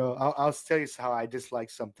because my girl, I'll tell you how I dislike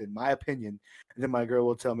something, my opinion, and then my girl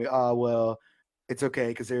will tell me, oh, well, it's okay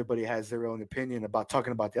because everybody has their own opinion about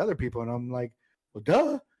talking about the other people. And I'm like, well,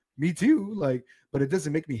 duh, me too. Like, but it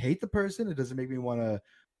doesn't make me hate the person. It doesn't make me want to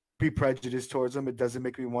be prejudiced towards them. It doesn't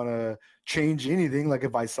make me want to change anything. Like,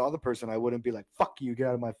 if I saw the person, I wouldn't be like, fuck you, get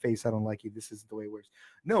out of my face. I don't like you. This isn't the way it works.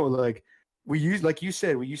 No, like like you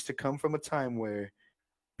said, we used to come from a time where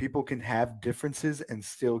people can have differences and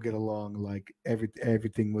still get along. Like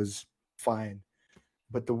everything was fine.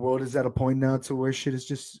 But the world is at a point now to where shit is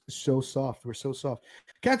just so soft. We're so soft.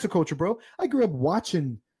 Cancel culture, bro. I grew up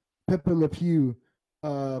watching Pepe Le Pew,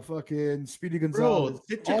 fucking Speedy Gonzalez. Bro,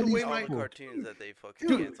 it took away my cartoons that they fucking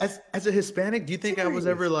dude, as a Hispanic, do you think I was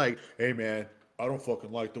ever like, hey man, I don't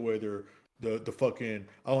fucking like the way they're the fucking,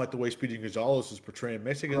 I don't like the way Speedy Gonzalez is portraying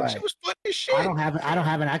Mexican. Right. That shit was funny as shit. I don't have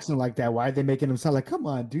an accent like that. Why are they making him sound like, come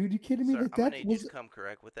on, dude, you kidding me? Sir, like I'm that gonna need you to come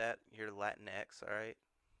correct with that. You're Latinx, all right?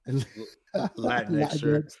 Latinx,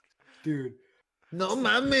 sir. Dude. No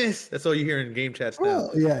mames. That's all you hear in game chats now.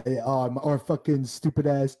 Yeah. Or fucking stupid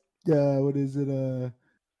ass, what is it?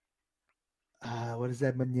 What is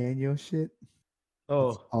that Mañeño shit?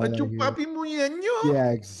 Oh, papi Muñeño. Yeah,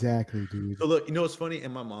 exactly, dude. So look, you know what's funny?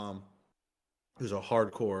 And my mom, who's a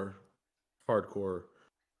hardcore hardcore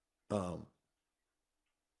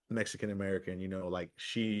Mexican American, you know, like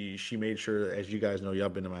she made sure, as you guys know, y'all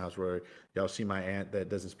been to my house where y'all see my aunt that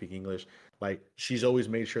doesn't speak English. Like she's always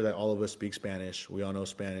made sure that all of us speak Spanish. We all know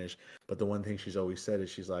Spanish, but the one thing she's always said is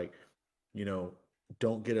she's like, you know,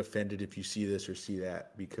 don't get offended if you see this or see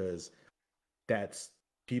that, because that's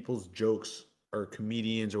people's jokes or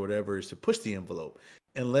comedians or whatever is to push the envelope.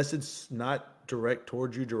 Unless it's not direct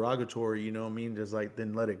towards you, derogatory, you know what I mean? Just like,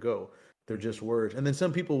 then let it go. They're just words. And then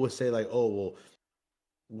some people would say like, oh, well,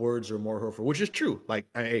 words are more hurtful, which is true. Like,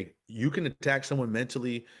 hey, you can attack someone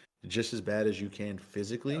mentally just as bad as you can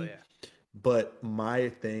physically. Oh, yeah. But my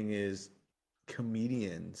thing is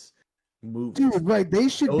comedians, movies. Dude, right? They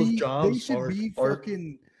should Those be. They jobs should be are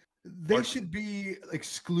fucking. They should be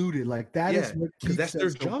excluded. Like that is what because keeps that's their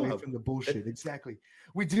us away job. from the bullshit. Exactly.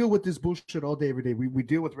 We deal with this bullshit all day, every day. We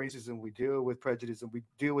deal with racism. We deal with prejudice, and we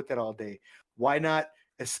deal with that all day. Why not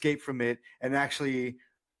escape from it and actually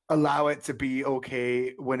allow it to be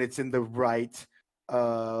okay when it's in the right?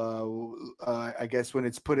 I guess when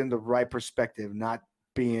it's put in the right perspective, not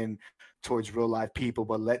being towards real life people,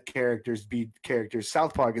 but let characters be characters.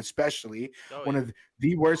 South Park, especially, one of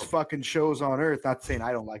the worst fucking shows on earth. Not saying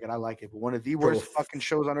I don't like it, I like it, but one of the worst fucking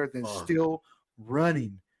shows on earth, and still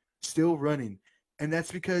running. And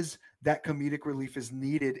that's because that comedic relief is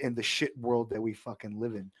needed in the shit world that we fucking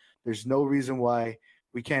live in. There's no reason why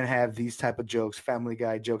we can't have these type of jokes, Family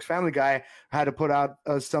Guy jokes. Family Guy had to put out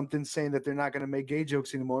something saying that they're not going to make gay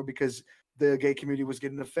jokes anymore because the gay community was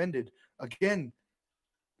getting offended. Again,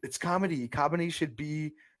 it's comedy. Comedy should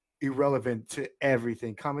be irrelevant to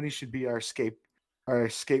everything. Comedy should be our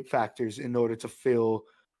escape factors in order to fill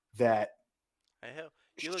that Hey, hell,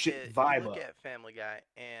 shit you vibe look up. at Family Guy,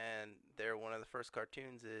 and they're one of the first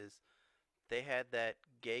cartoons is they had that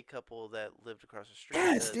gay couple that lived across the street.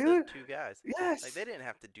 Yes, the dude. two guys. Yes. Like they didn't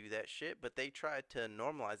have to do that shit, but they tried to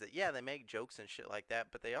normalize it. Yeah, they make jokes and shit like that,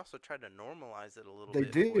 but they also tried to normalize it a little They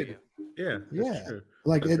bit for did. you. Yeah, Yeah. true.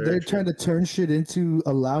 Like That's they're very trying true. to turn shit into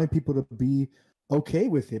allowing people to be okay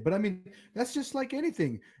with it. But I mean, that's just like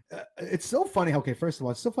anything. It's so funny. Okay, first of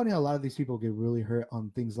all, it's so funny how a lot of these people get really hurt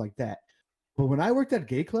on things like that. But when I worked at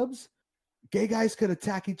gay clubs, gay guys could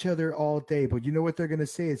attack each other all day. But you know what they're gonna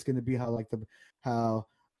say? It's gonna be how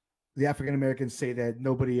the African Americans say that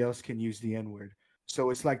nobody else can use the N word. So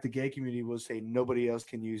it's like the gay community will say nobody else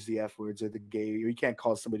can use the F words or the gay. You can't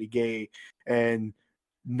call somebody gay and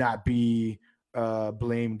not be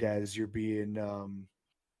blamed as you're being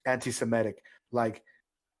anti-Semitic. Like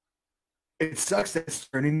it sucks that it's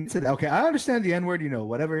turning into that. Okay, I understand the N word.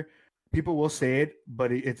 Whatever. People will say it,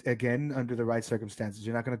 but it's again under the right circumstances.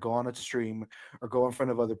 You're not going to go on a stream or go in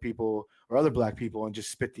front of other people or other black people and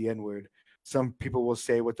just spit the N word. Some people will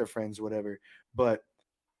say with their friends, whatever. But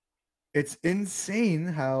it's insane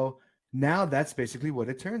how now that's basically what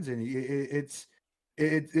it turns in.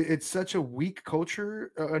 It's such a weak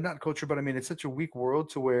culture, or not culture, but I mean, it's such a weak world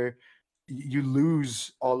to where you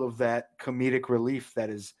lose all of that comedic relief that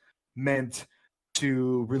is meant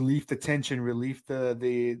to relieve the tension, relieve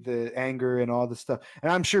the anger and all the stuff.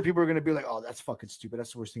 And I'm sure people are going to be like, "Oh, that's fucking stupid.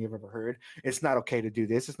 That's the worst thing I've ever heard. It's not okay to do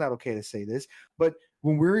this. It's not okay to say this." But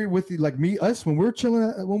when we're with when we're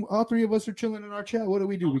chilling, when all three of us are chilling in our chat, what do?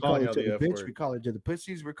 We call each other bitch. We call each other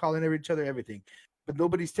pussies. We're calling each other everything. But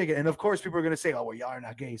nobody's taking it. And of course, people are going to say, "Oh, well, y'all are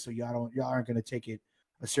not gay, so y'all aren't going to take it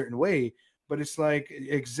a certain way." But it's like,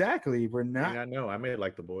 exactly, we're not. I know. I made it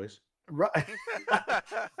like the boys. Right.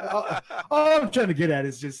 All I'm trying to get at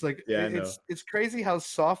is just like it's crazy how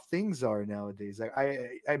soft things are nowadays. Like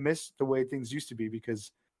I miss the way things used to be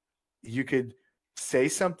because you could say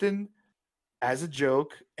something as a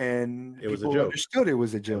joke and people understood it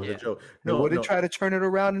was a joke. It was a joke. They wouldn't try to turn it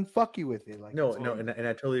around and fuck you with it. Like and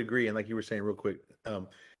I totally agree. And like you were saying, real quick,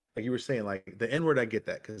 like you were saying, like the N word, I get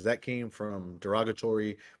that because that came from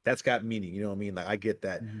derogatory. That's got meaning. You know what I mean? Like I get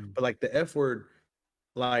that. Mm-hmm. But like the F word,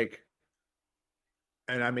 like.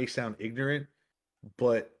 And I may sound ignorant,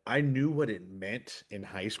 but I knew what it meant in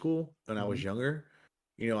high school when I was younger.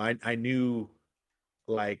 I knew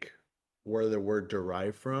like where the word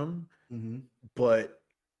derived from, but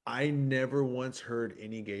I never once heard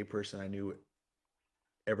any gay person I knew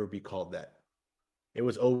ever be called that. It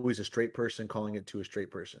was always a straight person calling it to a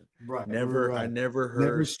straight person. Right. I never heard.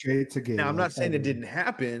 Never straight to gay. Now I'm not saying it didn't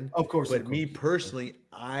happen, of course. But me personally,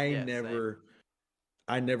 I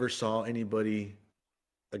never saw anybody.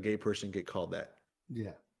 A gay person get called that. Yeah.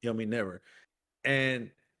 You know what I mean? Never. And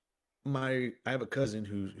I have a cousin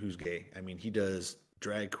who's gay. I mean, he does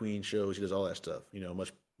drag queen shows, he does all that stuff.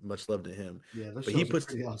 Much love to him. Yeah, those but shows he puts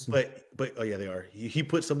are pretty awesome. but oh yeah, they are. He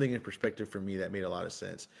put something in perspective for me that made a lot of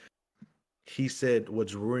sense. he said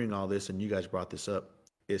what's ruining all this, and you guys brought this up,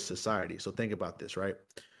 is society. So think about this, right?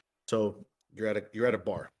 So you're at a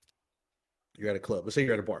bar, you're at a club. Let's say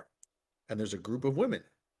you're at a bar, and there's a group of women,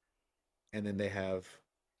 and then they have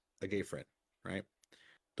a gay friend, right?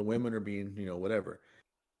 The women are being, whatever.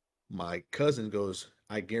 My cousin goes,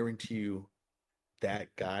 I guarantee you that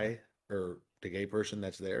guy or the gay person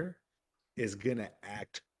that's there is gonna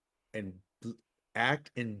and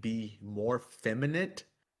act and be more feminine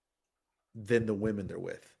than the women they're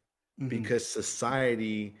with, because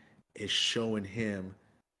society is showing him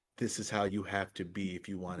this is how you have to be if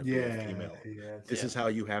you want to be a female. This is how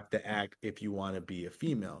you have to act if you want to be a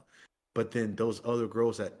female. But then those other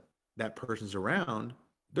girls that person's around,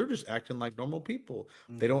 they're just acting like normal people.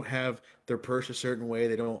 They don't have their purse a certain way.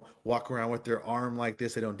 They don't walk around with their arm like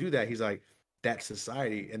this. They don't do that. He's like, that's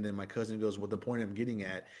society. And then my cousin goes, well, the point I'm getting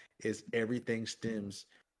at is everything stems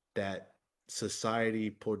that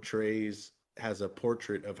society portrays, has a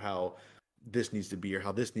portrait of how this needs to be, or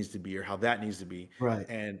how this needs to be, or how that needs to be. Right.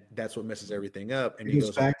 And that's what messes everything up. And it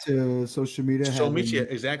goes back to social media.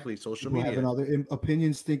 Exactly. Social media. Having other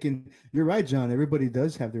opinions, thinking, you're right, John. Everybody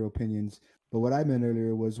does have their opinions. But what I meant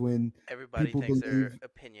earlier was when everybody people thinks believe their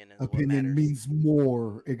opinion means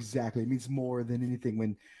more. Exactly. It means more than anything.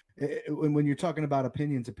 When you're talking about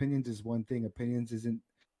opinions is one thing. Opinions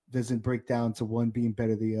doesn't break down to one being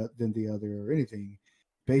better than the other or anything.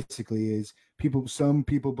 Basically, is some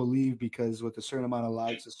people believe because with a certain amount of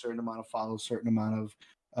likes, a certain amount of follows, certain amount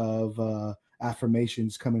of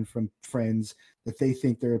affirmations coming from friends, that they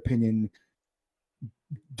think their opinion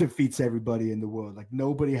defeats everybody in the world. Like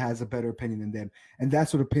nobody has a better opinion than them, and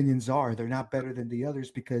that's what opinions are. They're not better than the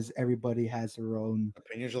others because everybody has their own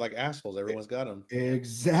opinions. Are like assholes. Everyone's got them.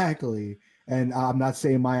 Exactly. And I'm not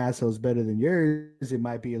saying my asshole is better than yours. It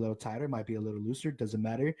might be a little tighter, might be a little looser. Doesn't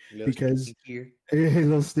matter, because a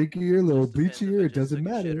little stinkier, a little bleachier. It doesn't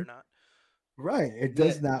matter. Right. It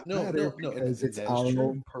does not matter because it's our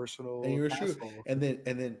own personal. And you're true. And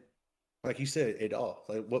then, like you said, it all,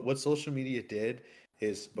 like what social media did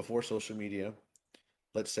is, before social media,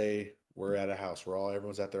 let's say we're at a house,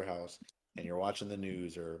 everyone's at their house, and you're watching the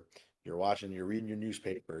news, or you're reading your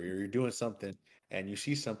newspaper, or you're doing something, and you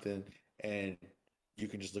see something, and you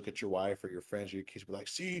can just look at your wife or your friends or your kids, be like,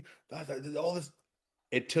 see, all this.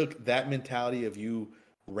 It took that mentality of you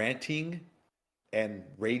ranting and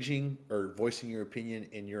raging or voicing your opinion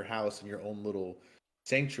in your house, in your own little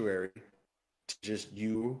sanctuary, to just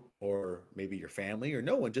you, or maybe your family, or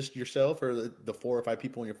no one, just yourself, or the 4 or 5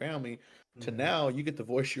 people in your family, to now you get to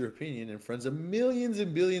voice your opinion in front of millions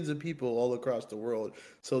and billions of people all across the world.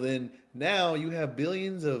 So then now you have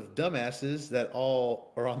billions of dumbasses that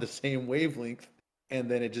all are on the same wavelength, and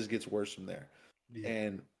then it just gets worse from there.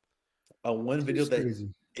 And one video that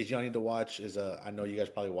y'all need to watch is I know you guys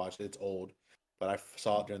probably watched it. It's old, but I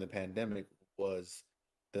saw it during the pandemic. Was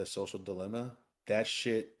The Social Dilemma. That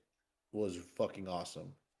shit was fucking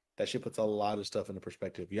awesome. That shit puts a lot of stuff into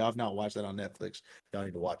perspective. Y'all have not watched that on Netflix. Y'all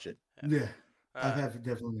need to watch it. Yeah, I have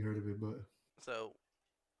definitely heard of it, but so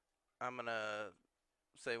I'm gonna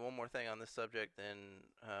say one more thing on this subject, then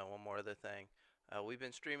one more other thing. We've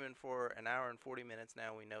been streaming for an hour and 40 minutes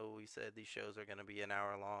now. We said these shows are going to be an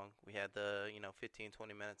hour long. We had the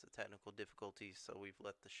 15-20 minutes of technical difficulties, so we've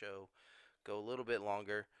let the show go a little bit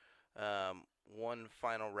longer. One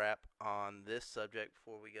final wrap on this subject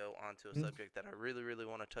before we go on to a subject that I really, really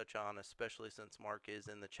want to touch on, especially since Mark is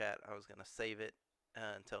in the chat. I was going to save it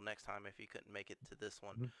until next time if he couldn't make it to this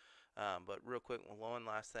one. But real quick, one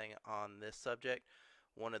last thing on this subject.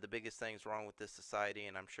 One of the biggest things wrong with this society,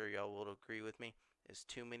 and I'm sure y'all will agree with me, is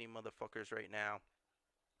too many motherfuckers right now,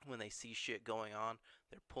 when they see shit going on,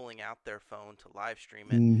 they're pulling out their phone to live stream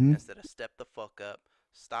it instead of step the fuck up,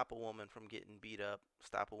 stop a woman from getting beat up,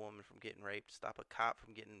 stop a woman from getting raped, stop a cop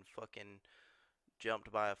from getting fucking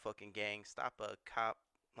jumped by a fucking gang, stop a cop.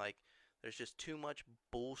 Like, there's just too much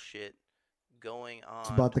bullshit going on. It's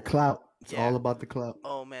about the clout. It's all about the clout.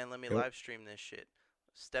 Oh man, let me live stream this shit.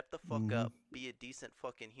 Step the fuck up. Be a decent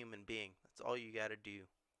fucking human being. That's all you gotta do.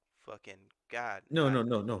 Fucking God.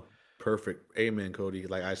 No. Perfect. Amen, Cody.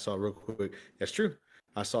 Like, I saw real quick. That's true.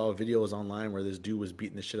 I saw videos online where this dude was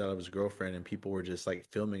beating the shit out of his girlfriend, and people were just like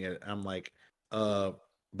filming it. I'm like,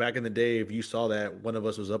 back in the day, if you saw that, one of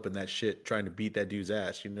us was up in that shit trying to beat that dude's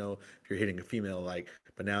ass, if you're hitting a female, like,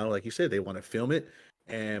 but now, like you said, they want to film it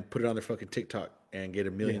and put it on their fucking TikTok and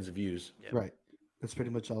get millions of views. Yep. Right. That's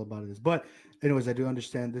pretty much all about it is. But anyways, I do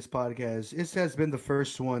understand this podcast. This has been the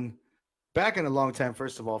first one back in a long time,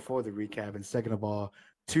 first of all, for the recap. And second of all,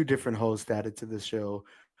 2 different hosts added to the show.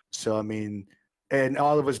 So, I mean, and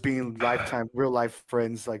all of us being lifetime, real life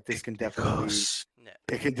friends, like this can definitely Yeah.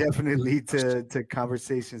 it can definitely lead to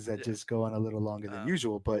conversations that just go on a little longer than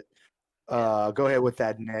usual. But go ahead with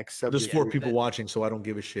that next subject. There's 4 people watching, so I don't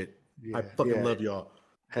give a shit. I fucking love y'all.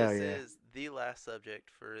 This is the last subject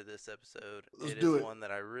for this episode. Let's it do is it. one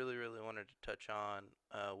that I really, really wanted to touch on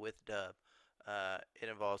with Dub. It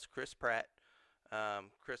involves Chris Pratt.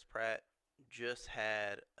 Chris Pratt just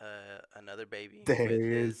had another baby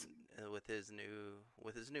with his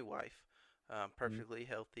new wife. Perfectly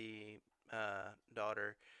healthy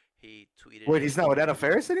daughter. He tweeted. Wait, he's not with Anna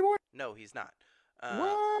Faris anymore? No, he's not.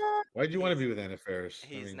 What? Why'd you want to be with Anna Faris?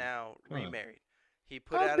 He's now remarried. He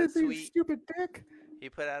put out a tweet. Stupid dick. He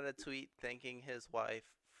put out a tweet thanking his wife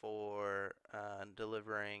for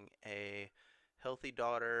delivering a healthy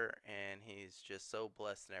daughter, and he's just so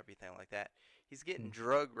blessed and everything like that. He's getting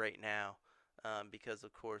drugged right now because,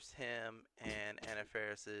 of course, him and Anna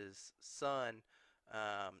Faris's son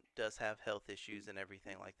does have health issues and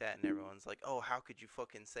everything like that, and everyone's like, "Oh, how could you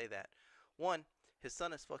fucking say that?" One, his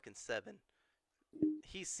son is fucking 7.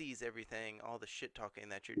 He sees everything, all the shit talking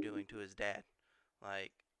that you're doing to his dad.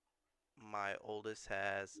 Like, my oldest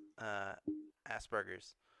has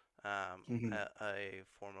Asperger's, a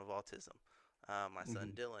form of autism. My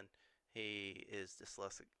son Dylan, he is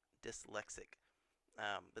dyslexic.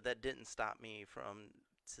 But that didn't stop me from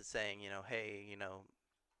saying, hey,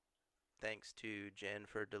 thanks to Jen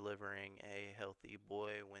for delivering a healthy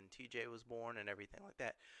boy when TJ was born and everything like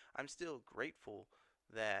that. I'm still grateful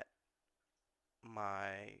that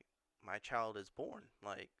my child is born.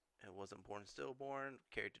 Like, it wasn't born stillborn,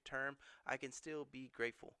 carried to term. I can still be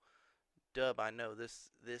grateful. Dub, I know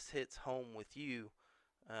this hits home with you.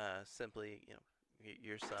 Simply,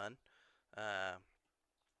 your son,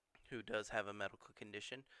 who does have a medical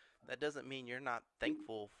condition. That doesn't mean you're not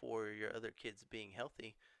thankful for your other kids being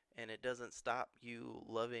healthy, and it doesn't stop you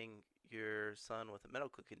loving your son with a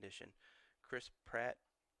medical condition. Chris Pratt,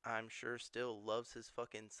 I'm sure, still loves his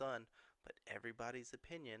fucking son, but everybody's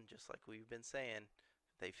opinion, just like we've been saying,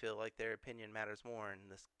 they feel like their opinion matters more,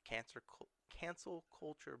 and this cancel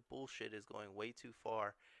culture bullshit is going way too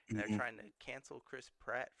far. And they're trying to cancel Chris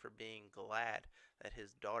Pratt for being glad that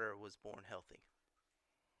his daughter was born healthy.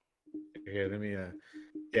 Okay, let me.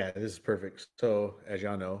 Yeah, this is perfect. So, as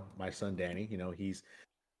y'all know, my son Danny, he's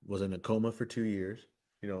was in a coma for 2 years.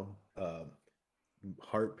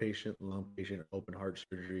 Heart patient, lung patient, open heart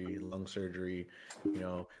surgery, lung surgery.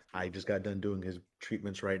 I just got done doing his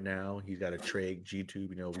treatments right now. He's got a trach, G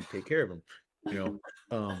tube. We take care of him.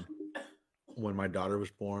 When my daughter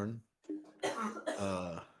was born,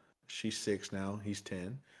 she's 6 now. He's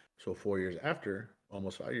 10. So 4 years after,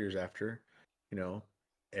 almost 5 years after,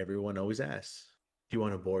 everyone always asks, "Do you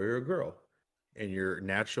want a boy or a girl?" And your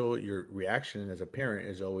reaction as a parent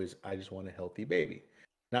is always, "I just want a healthy baby."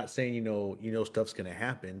 Not saying stuff's gonna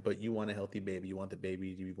happen, but you want a healthy baby. You want the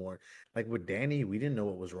baby to be born. Like with Danny, we didn't know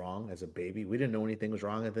what was wrong as a baby. We didn't know anything was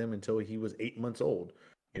wrong with him until he was 8 months old.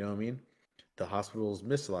 You know what I mean? The hospitals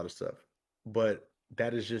missed a lot of stuff, but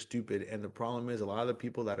that is just stupid. And the problem is, a lot of the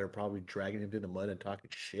people that are probably dragging him through the mud and talking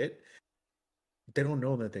shit, they don't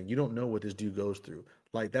know nothing. You don't know what this dude goes through.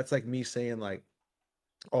 Like, that's like me saying, like,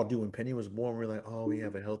 oh, dude, when Penny was born, we're like, oh, we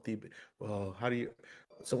have a healthy. Well, how do you?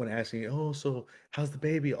 Someone asking, oh, so how's the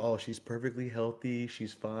baby? Oh, she's perfectly healthy.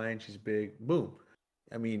 She's fine. She's big. Boom.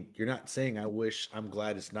 I mean, you're not saying I'm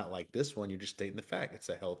glad it's not like this one. You're just stating the fact it's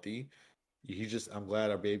a healthy. I'm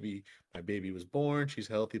glad my baby was born. She's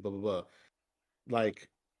healthy. Blah blah blah. Like,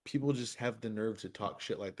 people just have the nerve to talk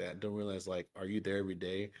shit like that and don't realize, like, are you there every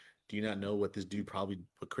day? Do you not know what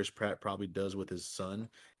what Chris Pratt probably does with his son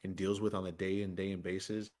and deals with on a day in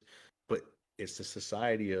basis? But it's the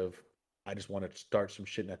society of, I just want to start some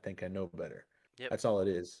shit and I think I know better. Yep. That's all it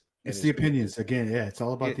is. It's the opinions again. Yeah, it's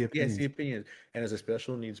all about the opinions. Yeah, it's the opinions. And as a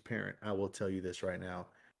special needs parent, I will tell you this right now,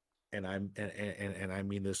 and I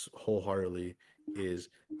mean this wholeheartedly, is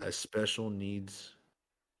a special needs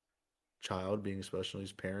child being a special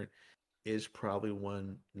needs parent is probably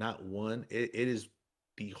it is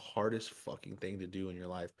the hardest fucking thing to do in your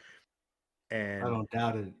life. And I don't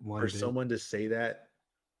doubt it. For someone to say that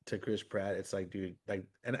to Chris Pratt, it's like, dude, like,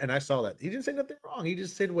 and I saw that he didn't say nothing wrong. He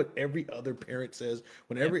just said what every other parent says.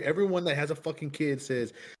 When everyone that has a fucking kid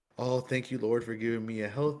says, "Oh, thank you, Lord, for giving me a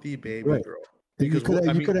healthy baby girl." Because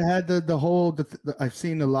you could have had the whole. I've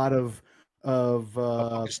seen a lot of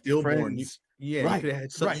stillborn. Friends. Yeah, right. You could have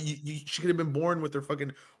had something. Right. She could have been born with her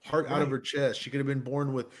fucking heart out of her chest. She could have been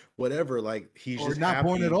born with whatever. Like, he's just not happy.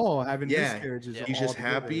 Born at all, having miscarriages. He's just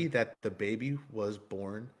happy that the baby was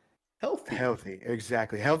born healthy. Healthy,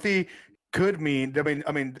 exactly. Healthy could mean.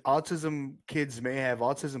 Autism kids may have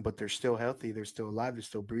autism, but they're still healthy. They're still alive. They're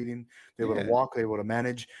still breathing. They're able to walk. They're able to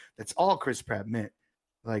manage. That's all Chris Pratt meant.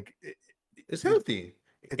 Like, it's healthy.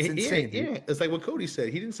 It's insane. Yeah. It's like what Cody said.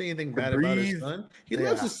 He didn't say anything bad about his son. He Yeah,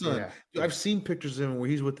 loves his son. yeah. I've seen pictures of him where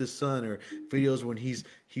he's with his son, or videos when he's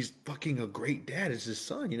fucking a great dad. It's his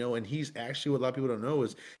son, you know. And he's actually, what a lot of people don't know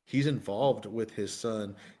is he's involved with his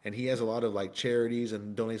son, and he has a lot of like charities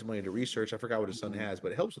and donates money to research. I forgot what his son has,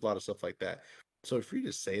 but it helps with a lot of stuff like that. So for you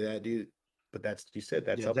to say that, dude, but that's, you said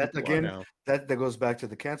that's how that people are now. That goes back to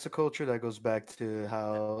the cancel culture. That goes back to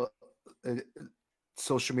how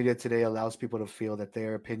social media today allows people to feel that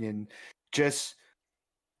their opinion just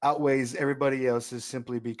outweighs everybody else's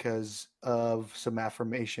simply because of some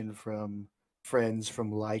affirmation from friends,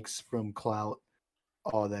 from likes, from clout,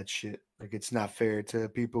 all that shit. Like, it's not fair to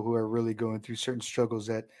people who are really going through certain struggles.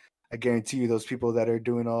 That I guarantee you, those people that are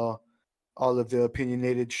doing all of the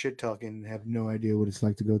opinionated shit talking have no idea what it's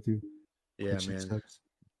like to go through. Yeah, man.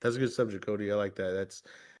 That's a good subject, Cody. I like that. That's,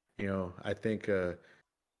 you know, I think a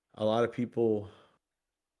lot of people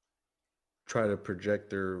try to project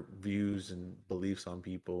their views and beliefs on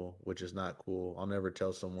people, which is not cool. I'll never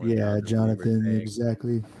tell someone. Yeah, Jonathan,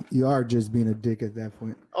 exactly. You are just being a dick at that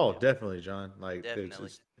point. Oh, definitely, John. Like, Definitely.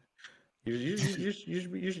 you're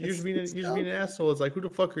just being an asshole. It's like, who the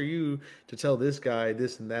fuck are you to tell this guy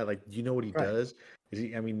this and that? Like, do you know what he does?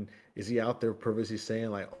 Is he out there purposely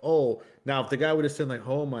saying like, oh, now if the guy would have said like,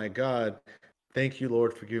 oh my God, thank you,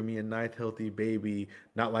 Lord, for giving me a ninth healthy baby,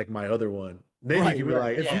 not like my other one. Then you can be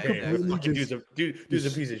like, okay, dude's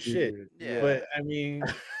a piece of shit. Yeah. But I mean,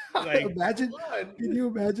 like, can you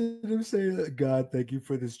imagine him saying, God, thank you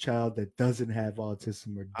for this child that doesn't have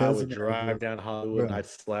autism or doesn't. I would drive down Hollywood and I'd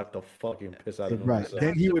slap the fucking piss out of him. Right.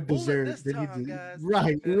 Then he would deserve. Then at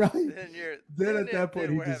that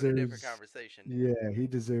point he deserves a different conversation. Yeah, he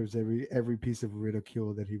deserves every piece of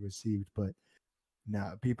ridicule that he received. But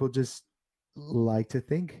now people just like to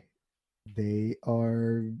think they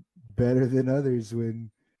are better than others when,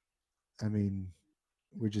 I mean,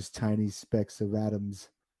 we're just tiny specks of atoms.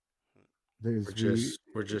 We're just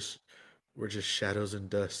shadows and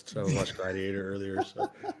dust. I watched Gladiator earlier, so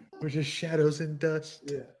we're just shadows and dust.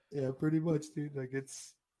 Yeah, pretty much, dude. Like,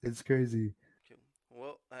 it's crazy.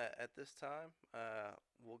 Well, at this time,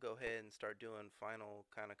 we'll go ahead and start doing final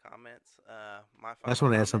kind of comments. I just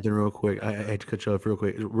want to add something real quick. I had to cut you off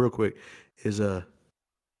real quick. Is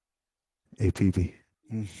APB.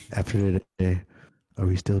 After today, are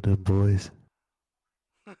we still done, boys?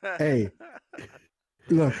 Hey,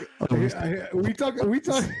 look, we talked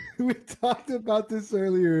about this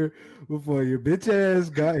earlier before your bitch ass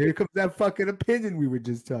got here. Comes that fucking opinion we were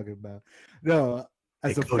just talking about. No,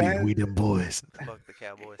 as a Cody, fan, we them boys. Fuck the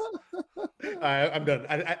Cowboys. I'm done.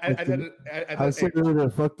 I was saying earlier,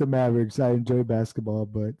 fuck the Mavericks. I enjoy basketball,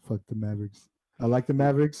 but fuck the Mavericks. I like the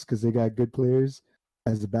Mavericks because they got good players.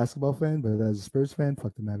 As a basketball fan, but as a Spurs fan,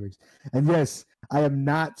 fuck the Mavericks. And yes, I am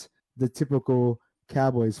not the typical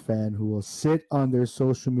Cowboys fan who will sit on their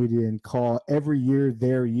social media and call every year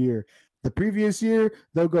their year. The previous year,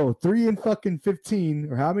 they'll go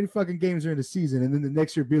 3-15, or how many fucking games are in the season, and then the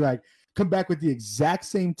next year be like, come back with the exact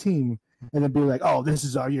same team, and then be like, oh, this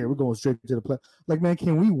is our year. We're going straight to the play. Like, man,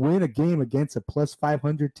 can we win a game against a plus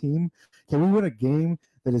 500 team? Can we win a game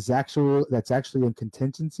that's actually in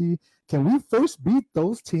contingency? Can we first beat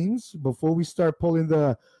those teams before we start pulling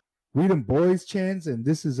the "we them boys" chants and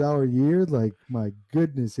this is our year? Like, my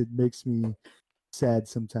goodness, it makes me sad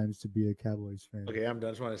sometimes to be a Cowboys fan. Okay, I'm done.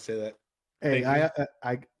 I just want to say that. Hey,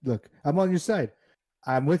 I look, I'm on your side.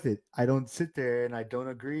 I'm with it. I don't sit there and I don't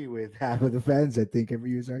agree with half of the fans that think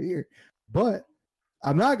every year's our year. But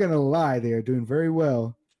I'm not gonna lie, they are doing very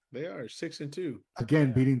well. They are 6-2.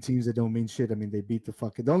 Again, beating teams that don't mean shit. I mean, they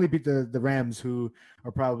only beat the Rams, who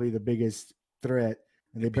are probably the biggest threat,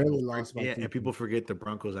 and they barely lost. And people forget the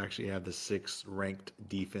Broncos actually have the 6th ranked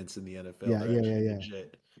defense in the NFL. Yeah.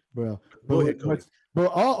 Legit. Well, Go ahead, Cody. But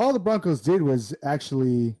all the Broncos did was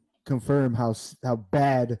actually confirm how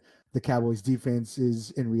bad the Cowboys defense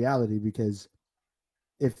is in reality, because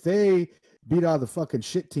if they beat all the fucking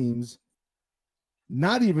shit teams,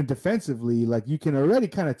 not even defensively, like, you can already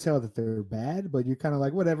kind of tell that they're bad, but you're kind of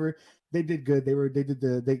like, whatever, they did good. They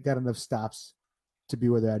got enough stops to be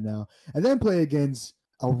where they're at now. And then play against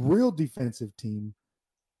a real defensive team.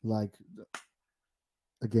 Like,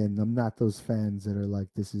 again, I'm not those fans that are like,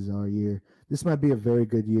 this is our year. This might be a very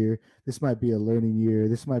good year. This might be a learning year.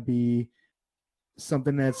 This might be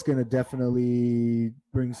something that's going to definitely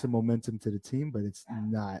bring some momentum to the team, but it's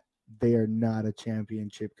not. They are not a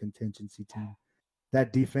championship contingency team.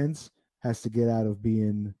 That defense has to get out of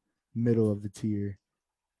being middle of the tier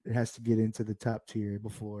it has to get into the top tier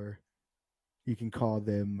before you can call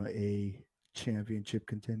them a championship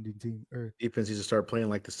contending team. Or Defense needs to start playing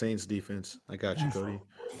like the Saints defense. I got you, Cody.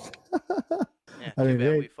 Yeah, I too mean,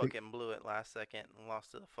 bad we they, fucking blew it last second and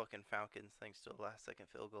lost to the fucking Falcons thanks to a last second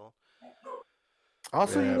field goal.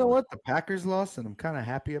 Also, you Yeah, know but what? The Packers lost, and I'm kind of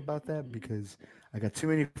happy about that because I got too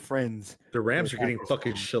many friends the who Rams are getting Packers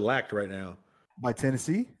fucking fans. shellacked right now. By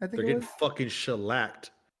Tennessee, I think They're it getting was. fucking shellacked.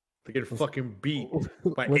 They're getting What's- fucking beat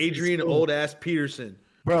by what's the Adrian score? old ass Peterson.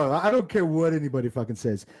 Bro, I don't care what anybody fucking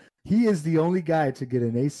says. He is the only guy to get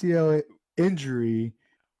an ACL injury,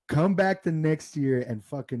 come back the next year, and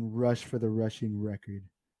fucking rush for the rushing record.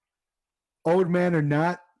 Old man or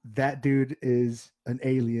not, that dude is an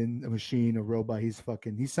alien, a machine, a robot. He's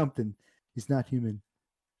something. He's not human.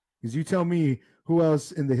 Because you tell me who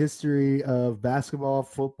else in the history of basketball,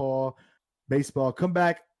 football, baseball, come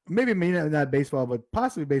back, maybe not baseball, but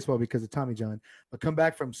possibly baseball because of Tommy John, but come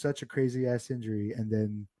back from such a crazy ass injury and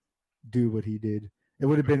then do what he did. It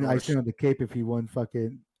would have been Norris. icing on the cape if he won fucking.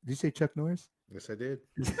 Did you say Chuck Norris? Yes, I did.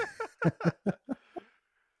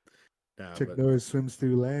 Nah, Chuck but Norris swims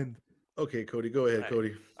through land. okay, Cody, go ahead, Right.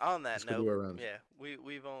 Cody. On that Let's go do our note, rounds. yeah,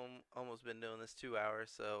 we've almost been doing this 2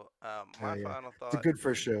 hours. So Hell my yeah. final It's a thought, good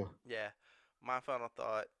first show. yeah, my final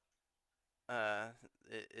thought,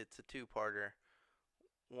 it's a two-parter.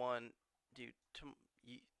 One, dude,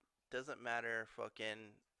 doesn't matter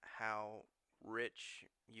fucking how rich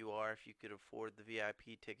you are if you could afford the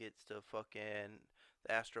VIP tickets to fucking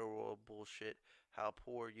the Astro World bullshit. How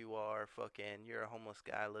poor you are, fucking, you're a homeless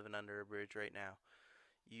guy living under a bridge right now.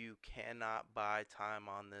 You cannot buy time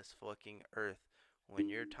on this fucking earth. When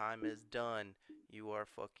your time is done, you are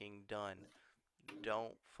fucking done.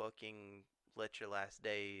 Don't fucking let your last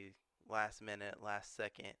day, last minute, last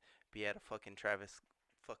second be at a fucking Travis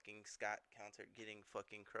fucking Scott concert getting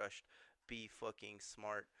fucking crushed. Be fucking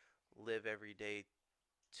smart. Live every day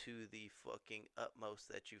to the fucking utmost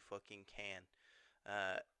that you fucking can.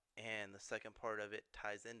 And the second part of it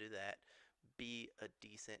ties into that. Be a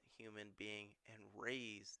decent human being and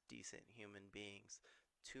raise decent human beings.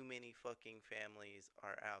 Too many fucking families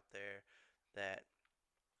are out there that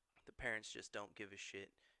the parents just don't give a shit.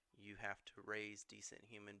 You have to raise decent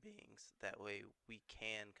human beings. That way we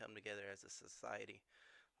can come together as a society.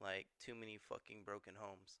 Like, too many fucking broken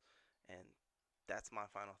homes. And that's my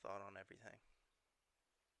final thought on everything.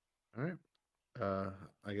 All right.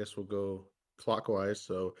 I guess we'll go clockwise.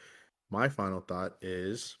 So my final thought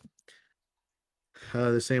is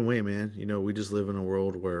the same way, man. You know, we just live in a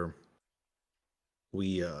world where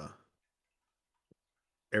we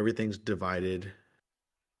everything's divided.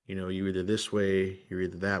 You know, you're either this way, you're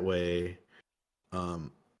either that way.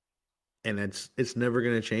 Um, and it's never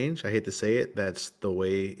gonna change. I hate to say it, that's the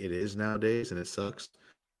way it is nowadays, and it sucks.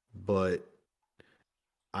 But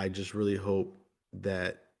I just really hope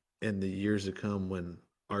that in the years to come, when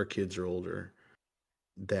our kids are older,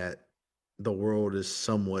 that the world is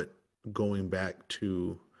somewhat going back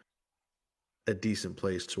to a decent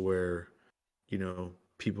place to where, you know,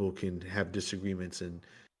 people can have disagreements and,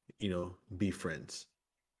 you know, be friends.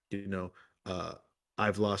 You know,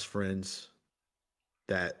 I've lost friends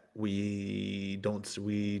that we don't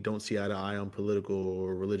see eye to eye on political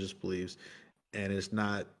or religious beliefs, and it's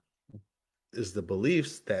not is the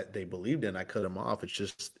beliefs that they believed in. I cut them off. It's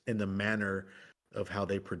just in the manner of how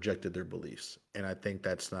they projected their beliefs, and I think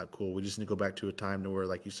that's not cool. We just need to go back to a time to where,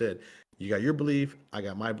 like you said, you got your belief, I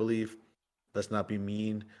got my belief. Let's not be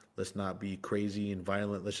mean. Let's not be crazy and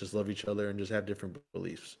violent. Let's just love each other and just have different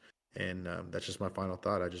beliefs. And that's just my final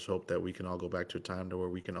thought. I just hope that we can all go back to a time to where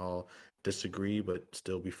we can all disagree but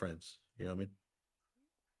still be friends. You know what I mean?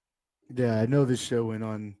 Yeah, I know this show went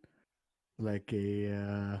on like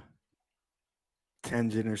a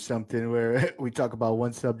tangent or something where we talk about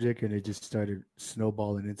one subject and it just started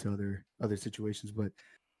snowballing into other situations, but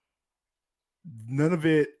none of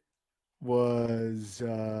it was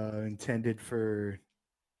intended for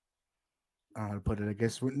how to put it. I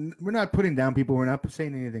guess we're not putting down people. We're not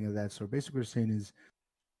saying anything of that sort. Basically, what we're saying is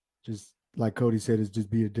just like Cody said, is just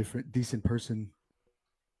be a decent person.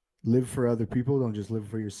 Live for other people. Don't just live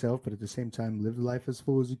for yourself, but at the same time, live life as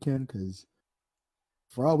full as you can. Because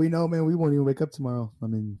for all we know, man, we won't even wake up tomorrow. I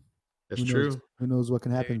mean, That's who knows? true. Who knows what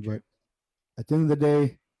can Very happen? true. But at the end of the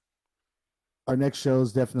day, our next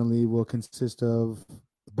shows definitely will consist of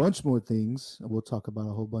a bunch more things. We'll talk about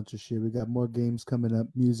a whole bunch of shit. We got more games coming up,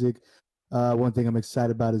 music. One thing I'm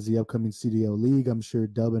excited about is the upcoming CDL League. I'm sure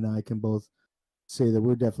Dub and I can both say that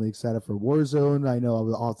we're definitely excited for Warzone. I know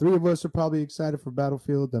all three of us are probably excited for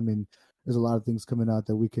Battlefield. I mean, there's a lot of things coming out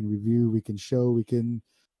that we can review, we can show, we can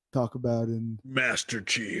talk about, and Master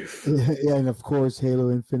Chief. yeah, and of course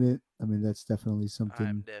Halo Infinite. I mean, that's definitely I'm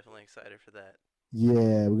something. definitely excited for that.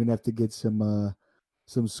 Yeah, we're gonna have to get some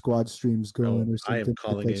squad streams going or I am something.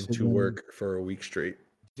 calling in to work for a week straight.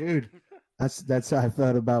 Dude. That's how I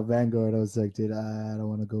felt about Vanguard. I was like, dude, I don't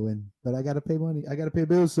want to go in, but I gotta pay money. I gotta pay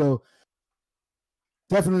bills. So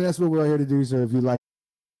definitely, that's what we're here to do. So if you like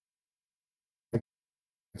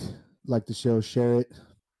the show, share it,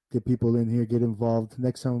 get people in here, get involved.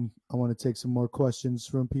 Next time, I want to take some more questions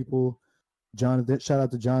from people. Jonathan, shout out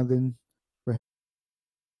to Jonathan for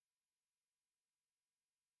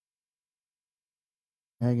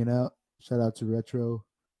hanging out. Shout out to Retro,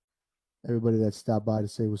 everybody that stopped by to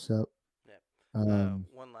say what's up. Yeah.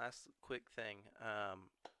 One last quick thing.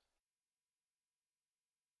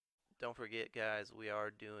 Don't forget, guys, we are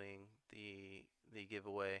doing the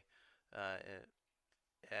giveaway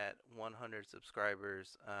at 100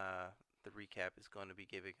 subscribers. The recap is going to be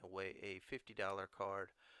giving away a $50 card.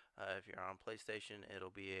 If you're on PlayStation, it'll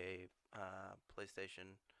be a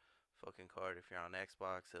PlayStation fucking card. If you're on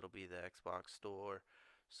Xbox, it'll be the Xbox Store.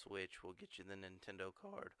 Switch will get you the Nintendo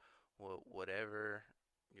card. Whatever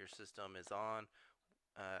your system is on,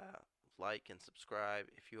 like and subscribe.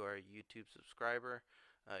 If you are a YouTube subscriber,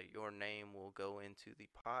 your name will go into the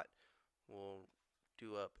pot. We'll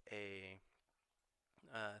do up a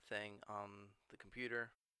thing on the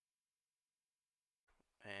computer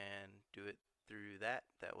and do it through that.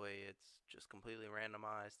 That way, it's just completely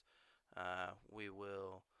randomized. We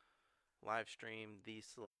will live stream the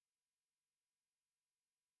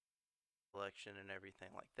selection and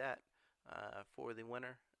everything like that for the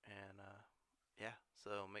winner. And yeah,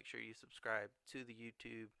 so make sure you subscribe to the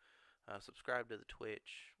YouTube, subscribe to the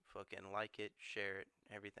Twitch, fucking like it, share it,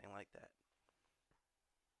 everything like that.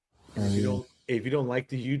 If you don't like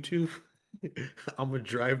the YouTube, I'm gonna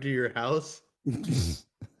drive to your house and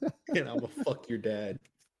I'm gonna fuck your dad.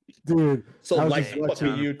 Dude, So I was like just fucking watching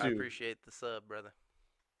YouTube. I appreciate the sub, brother.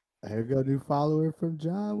 Here we go, new follower from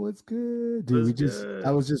John. What's good, dude?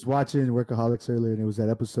 I was just watching Workaholics earlier, and it was that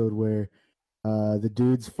episode where the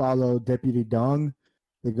dudes follow Deputy Dong.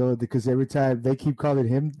 They go because every time they keep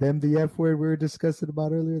calling them the F word we were discussing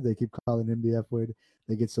about earlier. They keep calling him the F word.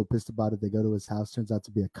 They get so pissed about it. They go to his house. Turns out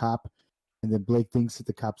to be a cop, and then Blake thinks that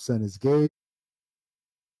the cop's son is gay.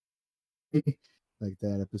 Like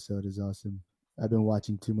that episode is awesome. I've been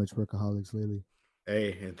watching too much Workaholics lately.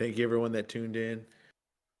 Hey, and thank you everyone that tuned in.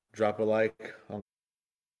 Drop a like on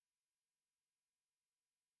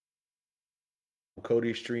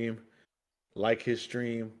Cody's stream. Like his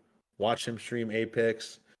stream. Watch him stream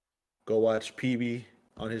Apex. Go watch PB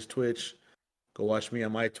on his Twitch. Go watch me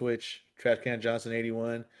on my Twitch. Trashcan Johnson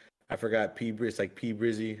 81. I forgot P. It's like P.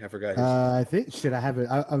 Brizzy. I forgot his. I think shit. I have it.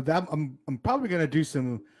 I'm probably gonna do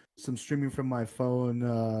some streaming from my phone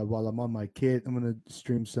while I'm on my kit. I'm gonna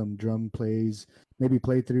stream some drum plays, maybe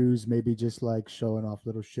playthroughs, maybe just like showing off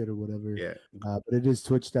little shit or whatever. Yeah. But it is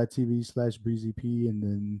twitch.tv/breezyp, and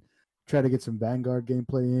then try to get some Vanguard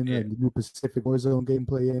gameplay in, like new Pacific Warzone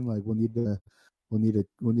gameplay in. Like we'll need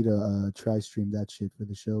to try stream that shit for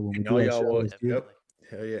the show when we do our show. Yep.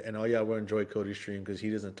 Hell yeah, and all y'all will enjoy Cody's stream because he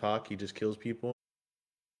doesn't talk; he just kills people.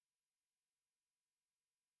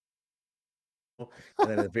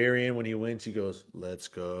 And at the very end, when he wins, he goes, "Let's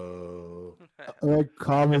go."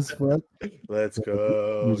 Calm as fuck. Let's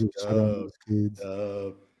go.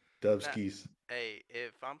 Dubskis. Hey,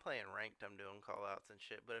 if I'm playing ranked, I'm doing call outs and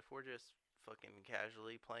shit. But if we're just fucking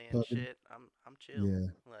casually playing shit, I'm chill. Yeah.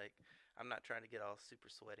 Like I'm not trying to get all super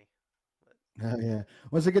sweaty. But... yeah.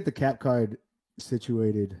 Once I get the cap card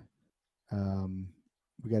situated,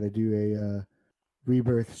 we got to do a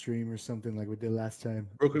rebirth stream or something like we did last time.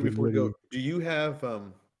 Real quick before we go, do you have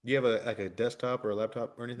a desktop or a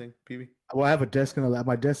laptop or anything, PB? Well, I have a desk and a lap.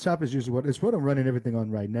 My desktop is usually what I'm running everything on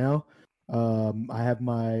right now. I have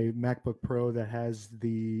my MacBook Pro that has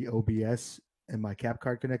the OBS and my cap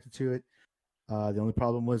card connected to it. The only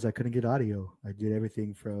problem was I couldn't get audio. I did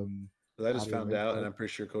everything from. So I just found out, and I'm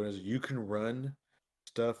pretty sure Cody you can run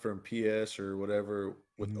stuff from PS or whatever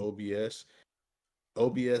with OBS.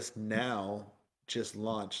 OBS now just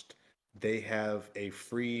launched. They have a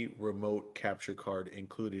free remote capture card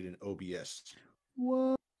included in OBS.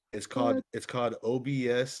 What? It's called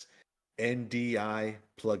OBS NDI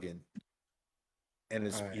plugin, and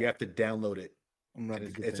you have to download it.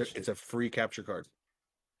 It's a free capture card.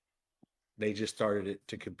 They just started it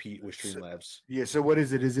to compete with Streamlabs. So what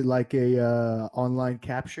is it? Is it like a online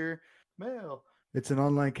capture? It's an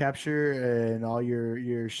online capture, and all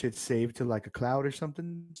your shit's saved to like a cloud or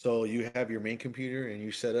something. So you have your main computer, and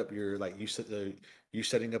you set up your you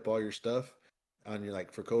setting up all your stuff, on your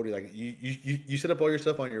like for Cody, like you set up all your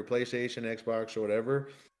stuff on your PlayStation, Xbox, or whatever,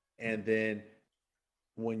 and then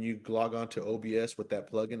when you log on to OBS with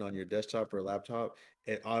that plugin on your desktop or laptop,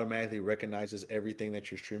 it automatically recognizes everything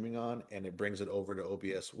that you're streaming on and it brings it over to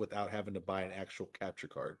OBS without having to buy an actual capture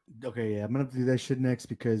card. Okay, yeah, I'm gonna have to do that shit next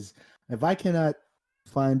because if I cannot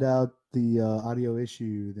find out the audio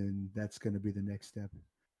issue, then that's gonna be the next step.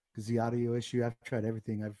 Because the audio issue, I've tried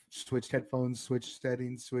everything. I've switched headphones, switched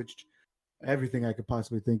settings, switched everything I could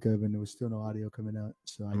possibly think of, and there was still no audio coming out.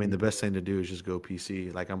 So I mean, the best thing to do is just go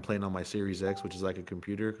PC. Like I'm playing on my Series X, which is like a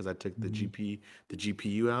computer, because I took the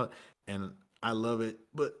GPU out, and I love it.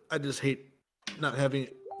 But I just hate not having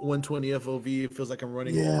 120 FOV. It feels like I'm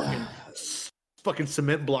running fucking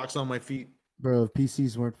cement blocks on my feet. Bro, if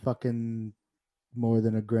PCs weren't fucking more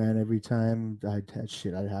than $1,000 every time, I'd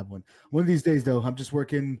have one. One of these days, though, I'm just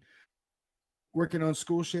working on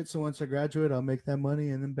school shit. So once I graduate, I'll make that money,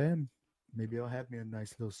 and then bam, maybe I'll have me a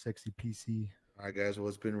nice little sexy PC. All right, guys. Well,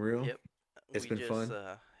 it's been real. Yep. It's been fun.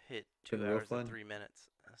 Hit 2 hours and 3 minutes.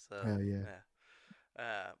 So hell yeah.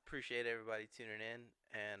 Appreciate everybody tuning in.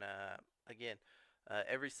 And again,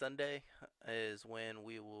 every Sunday is when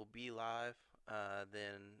we will be live.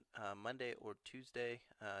 Then Monday or Tuesday,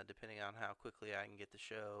 depending on how quickly I can get the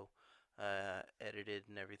show edited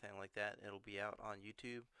and everything like that, it'll be out on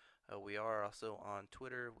YouTube. We are also on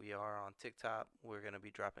Twitter. We are on TikTok. We're going to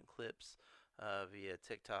be dropping clips via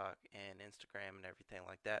TikTok and Instagram and everything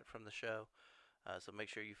like that from the show. So make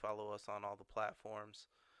sure you follow us on all the platforms.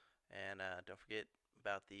 And don't forget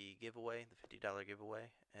about the giveaway, the $50 giveaway.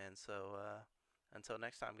 And so until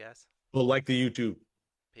next time, guys. Well, like the YouTube.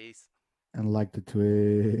 Peace. And like the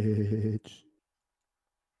Twitch.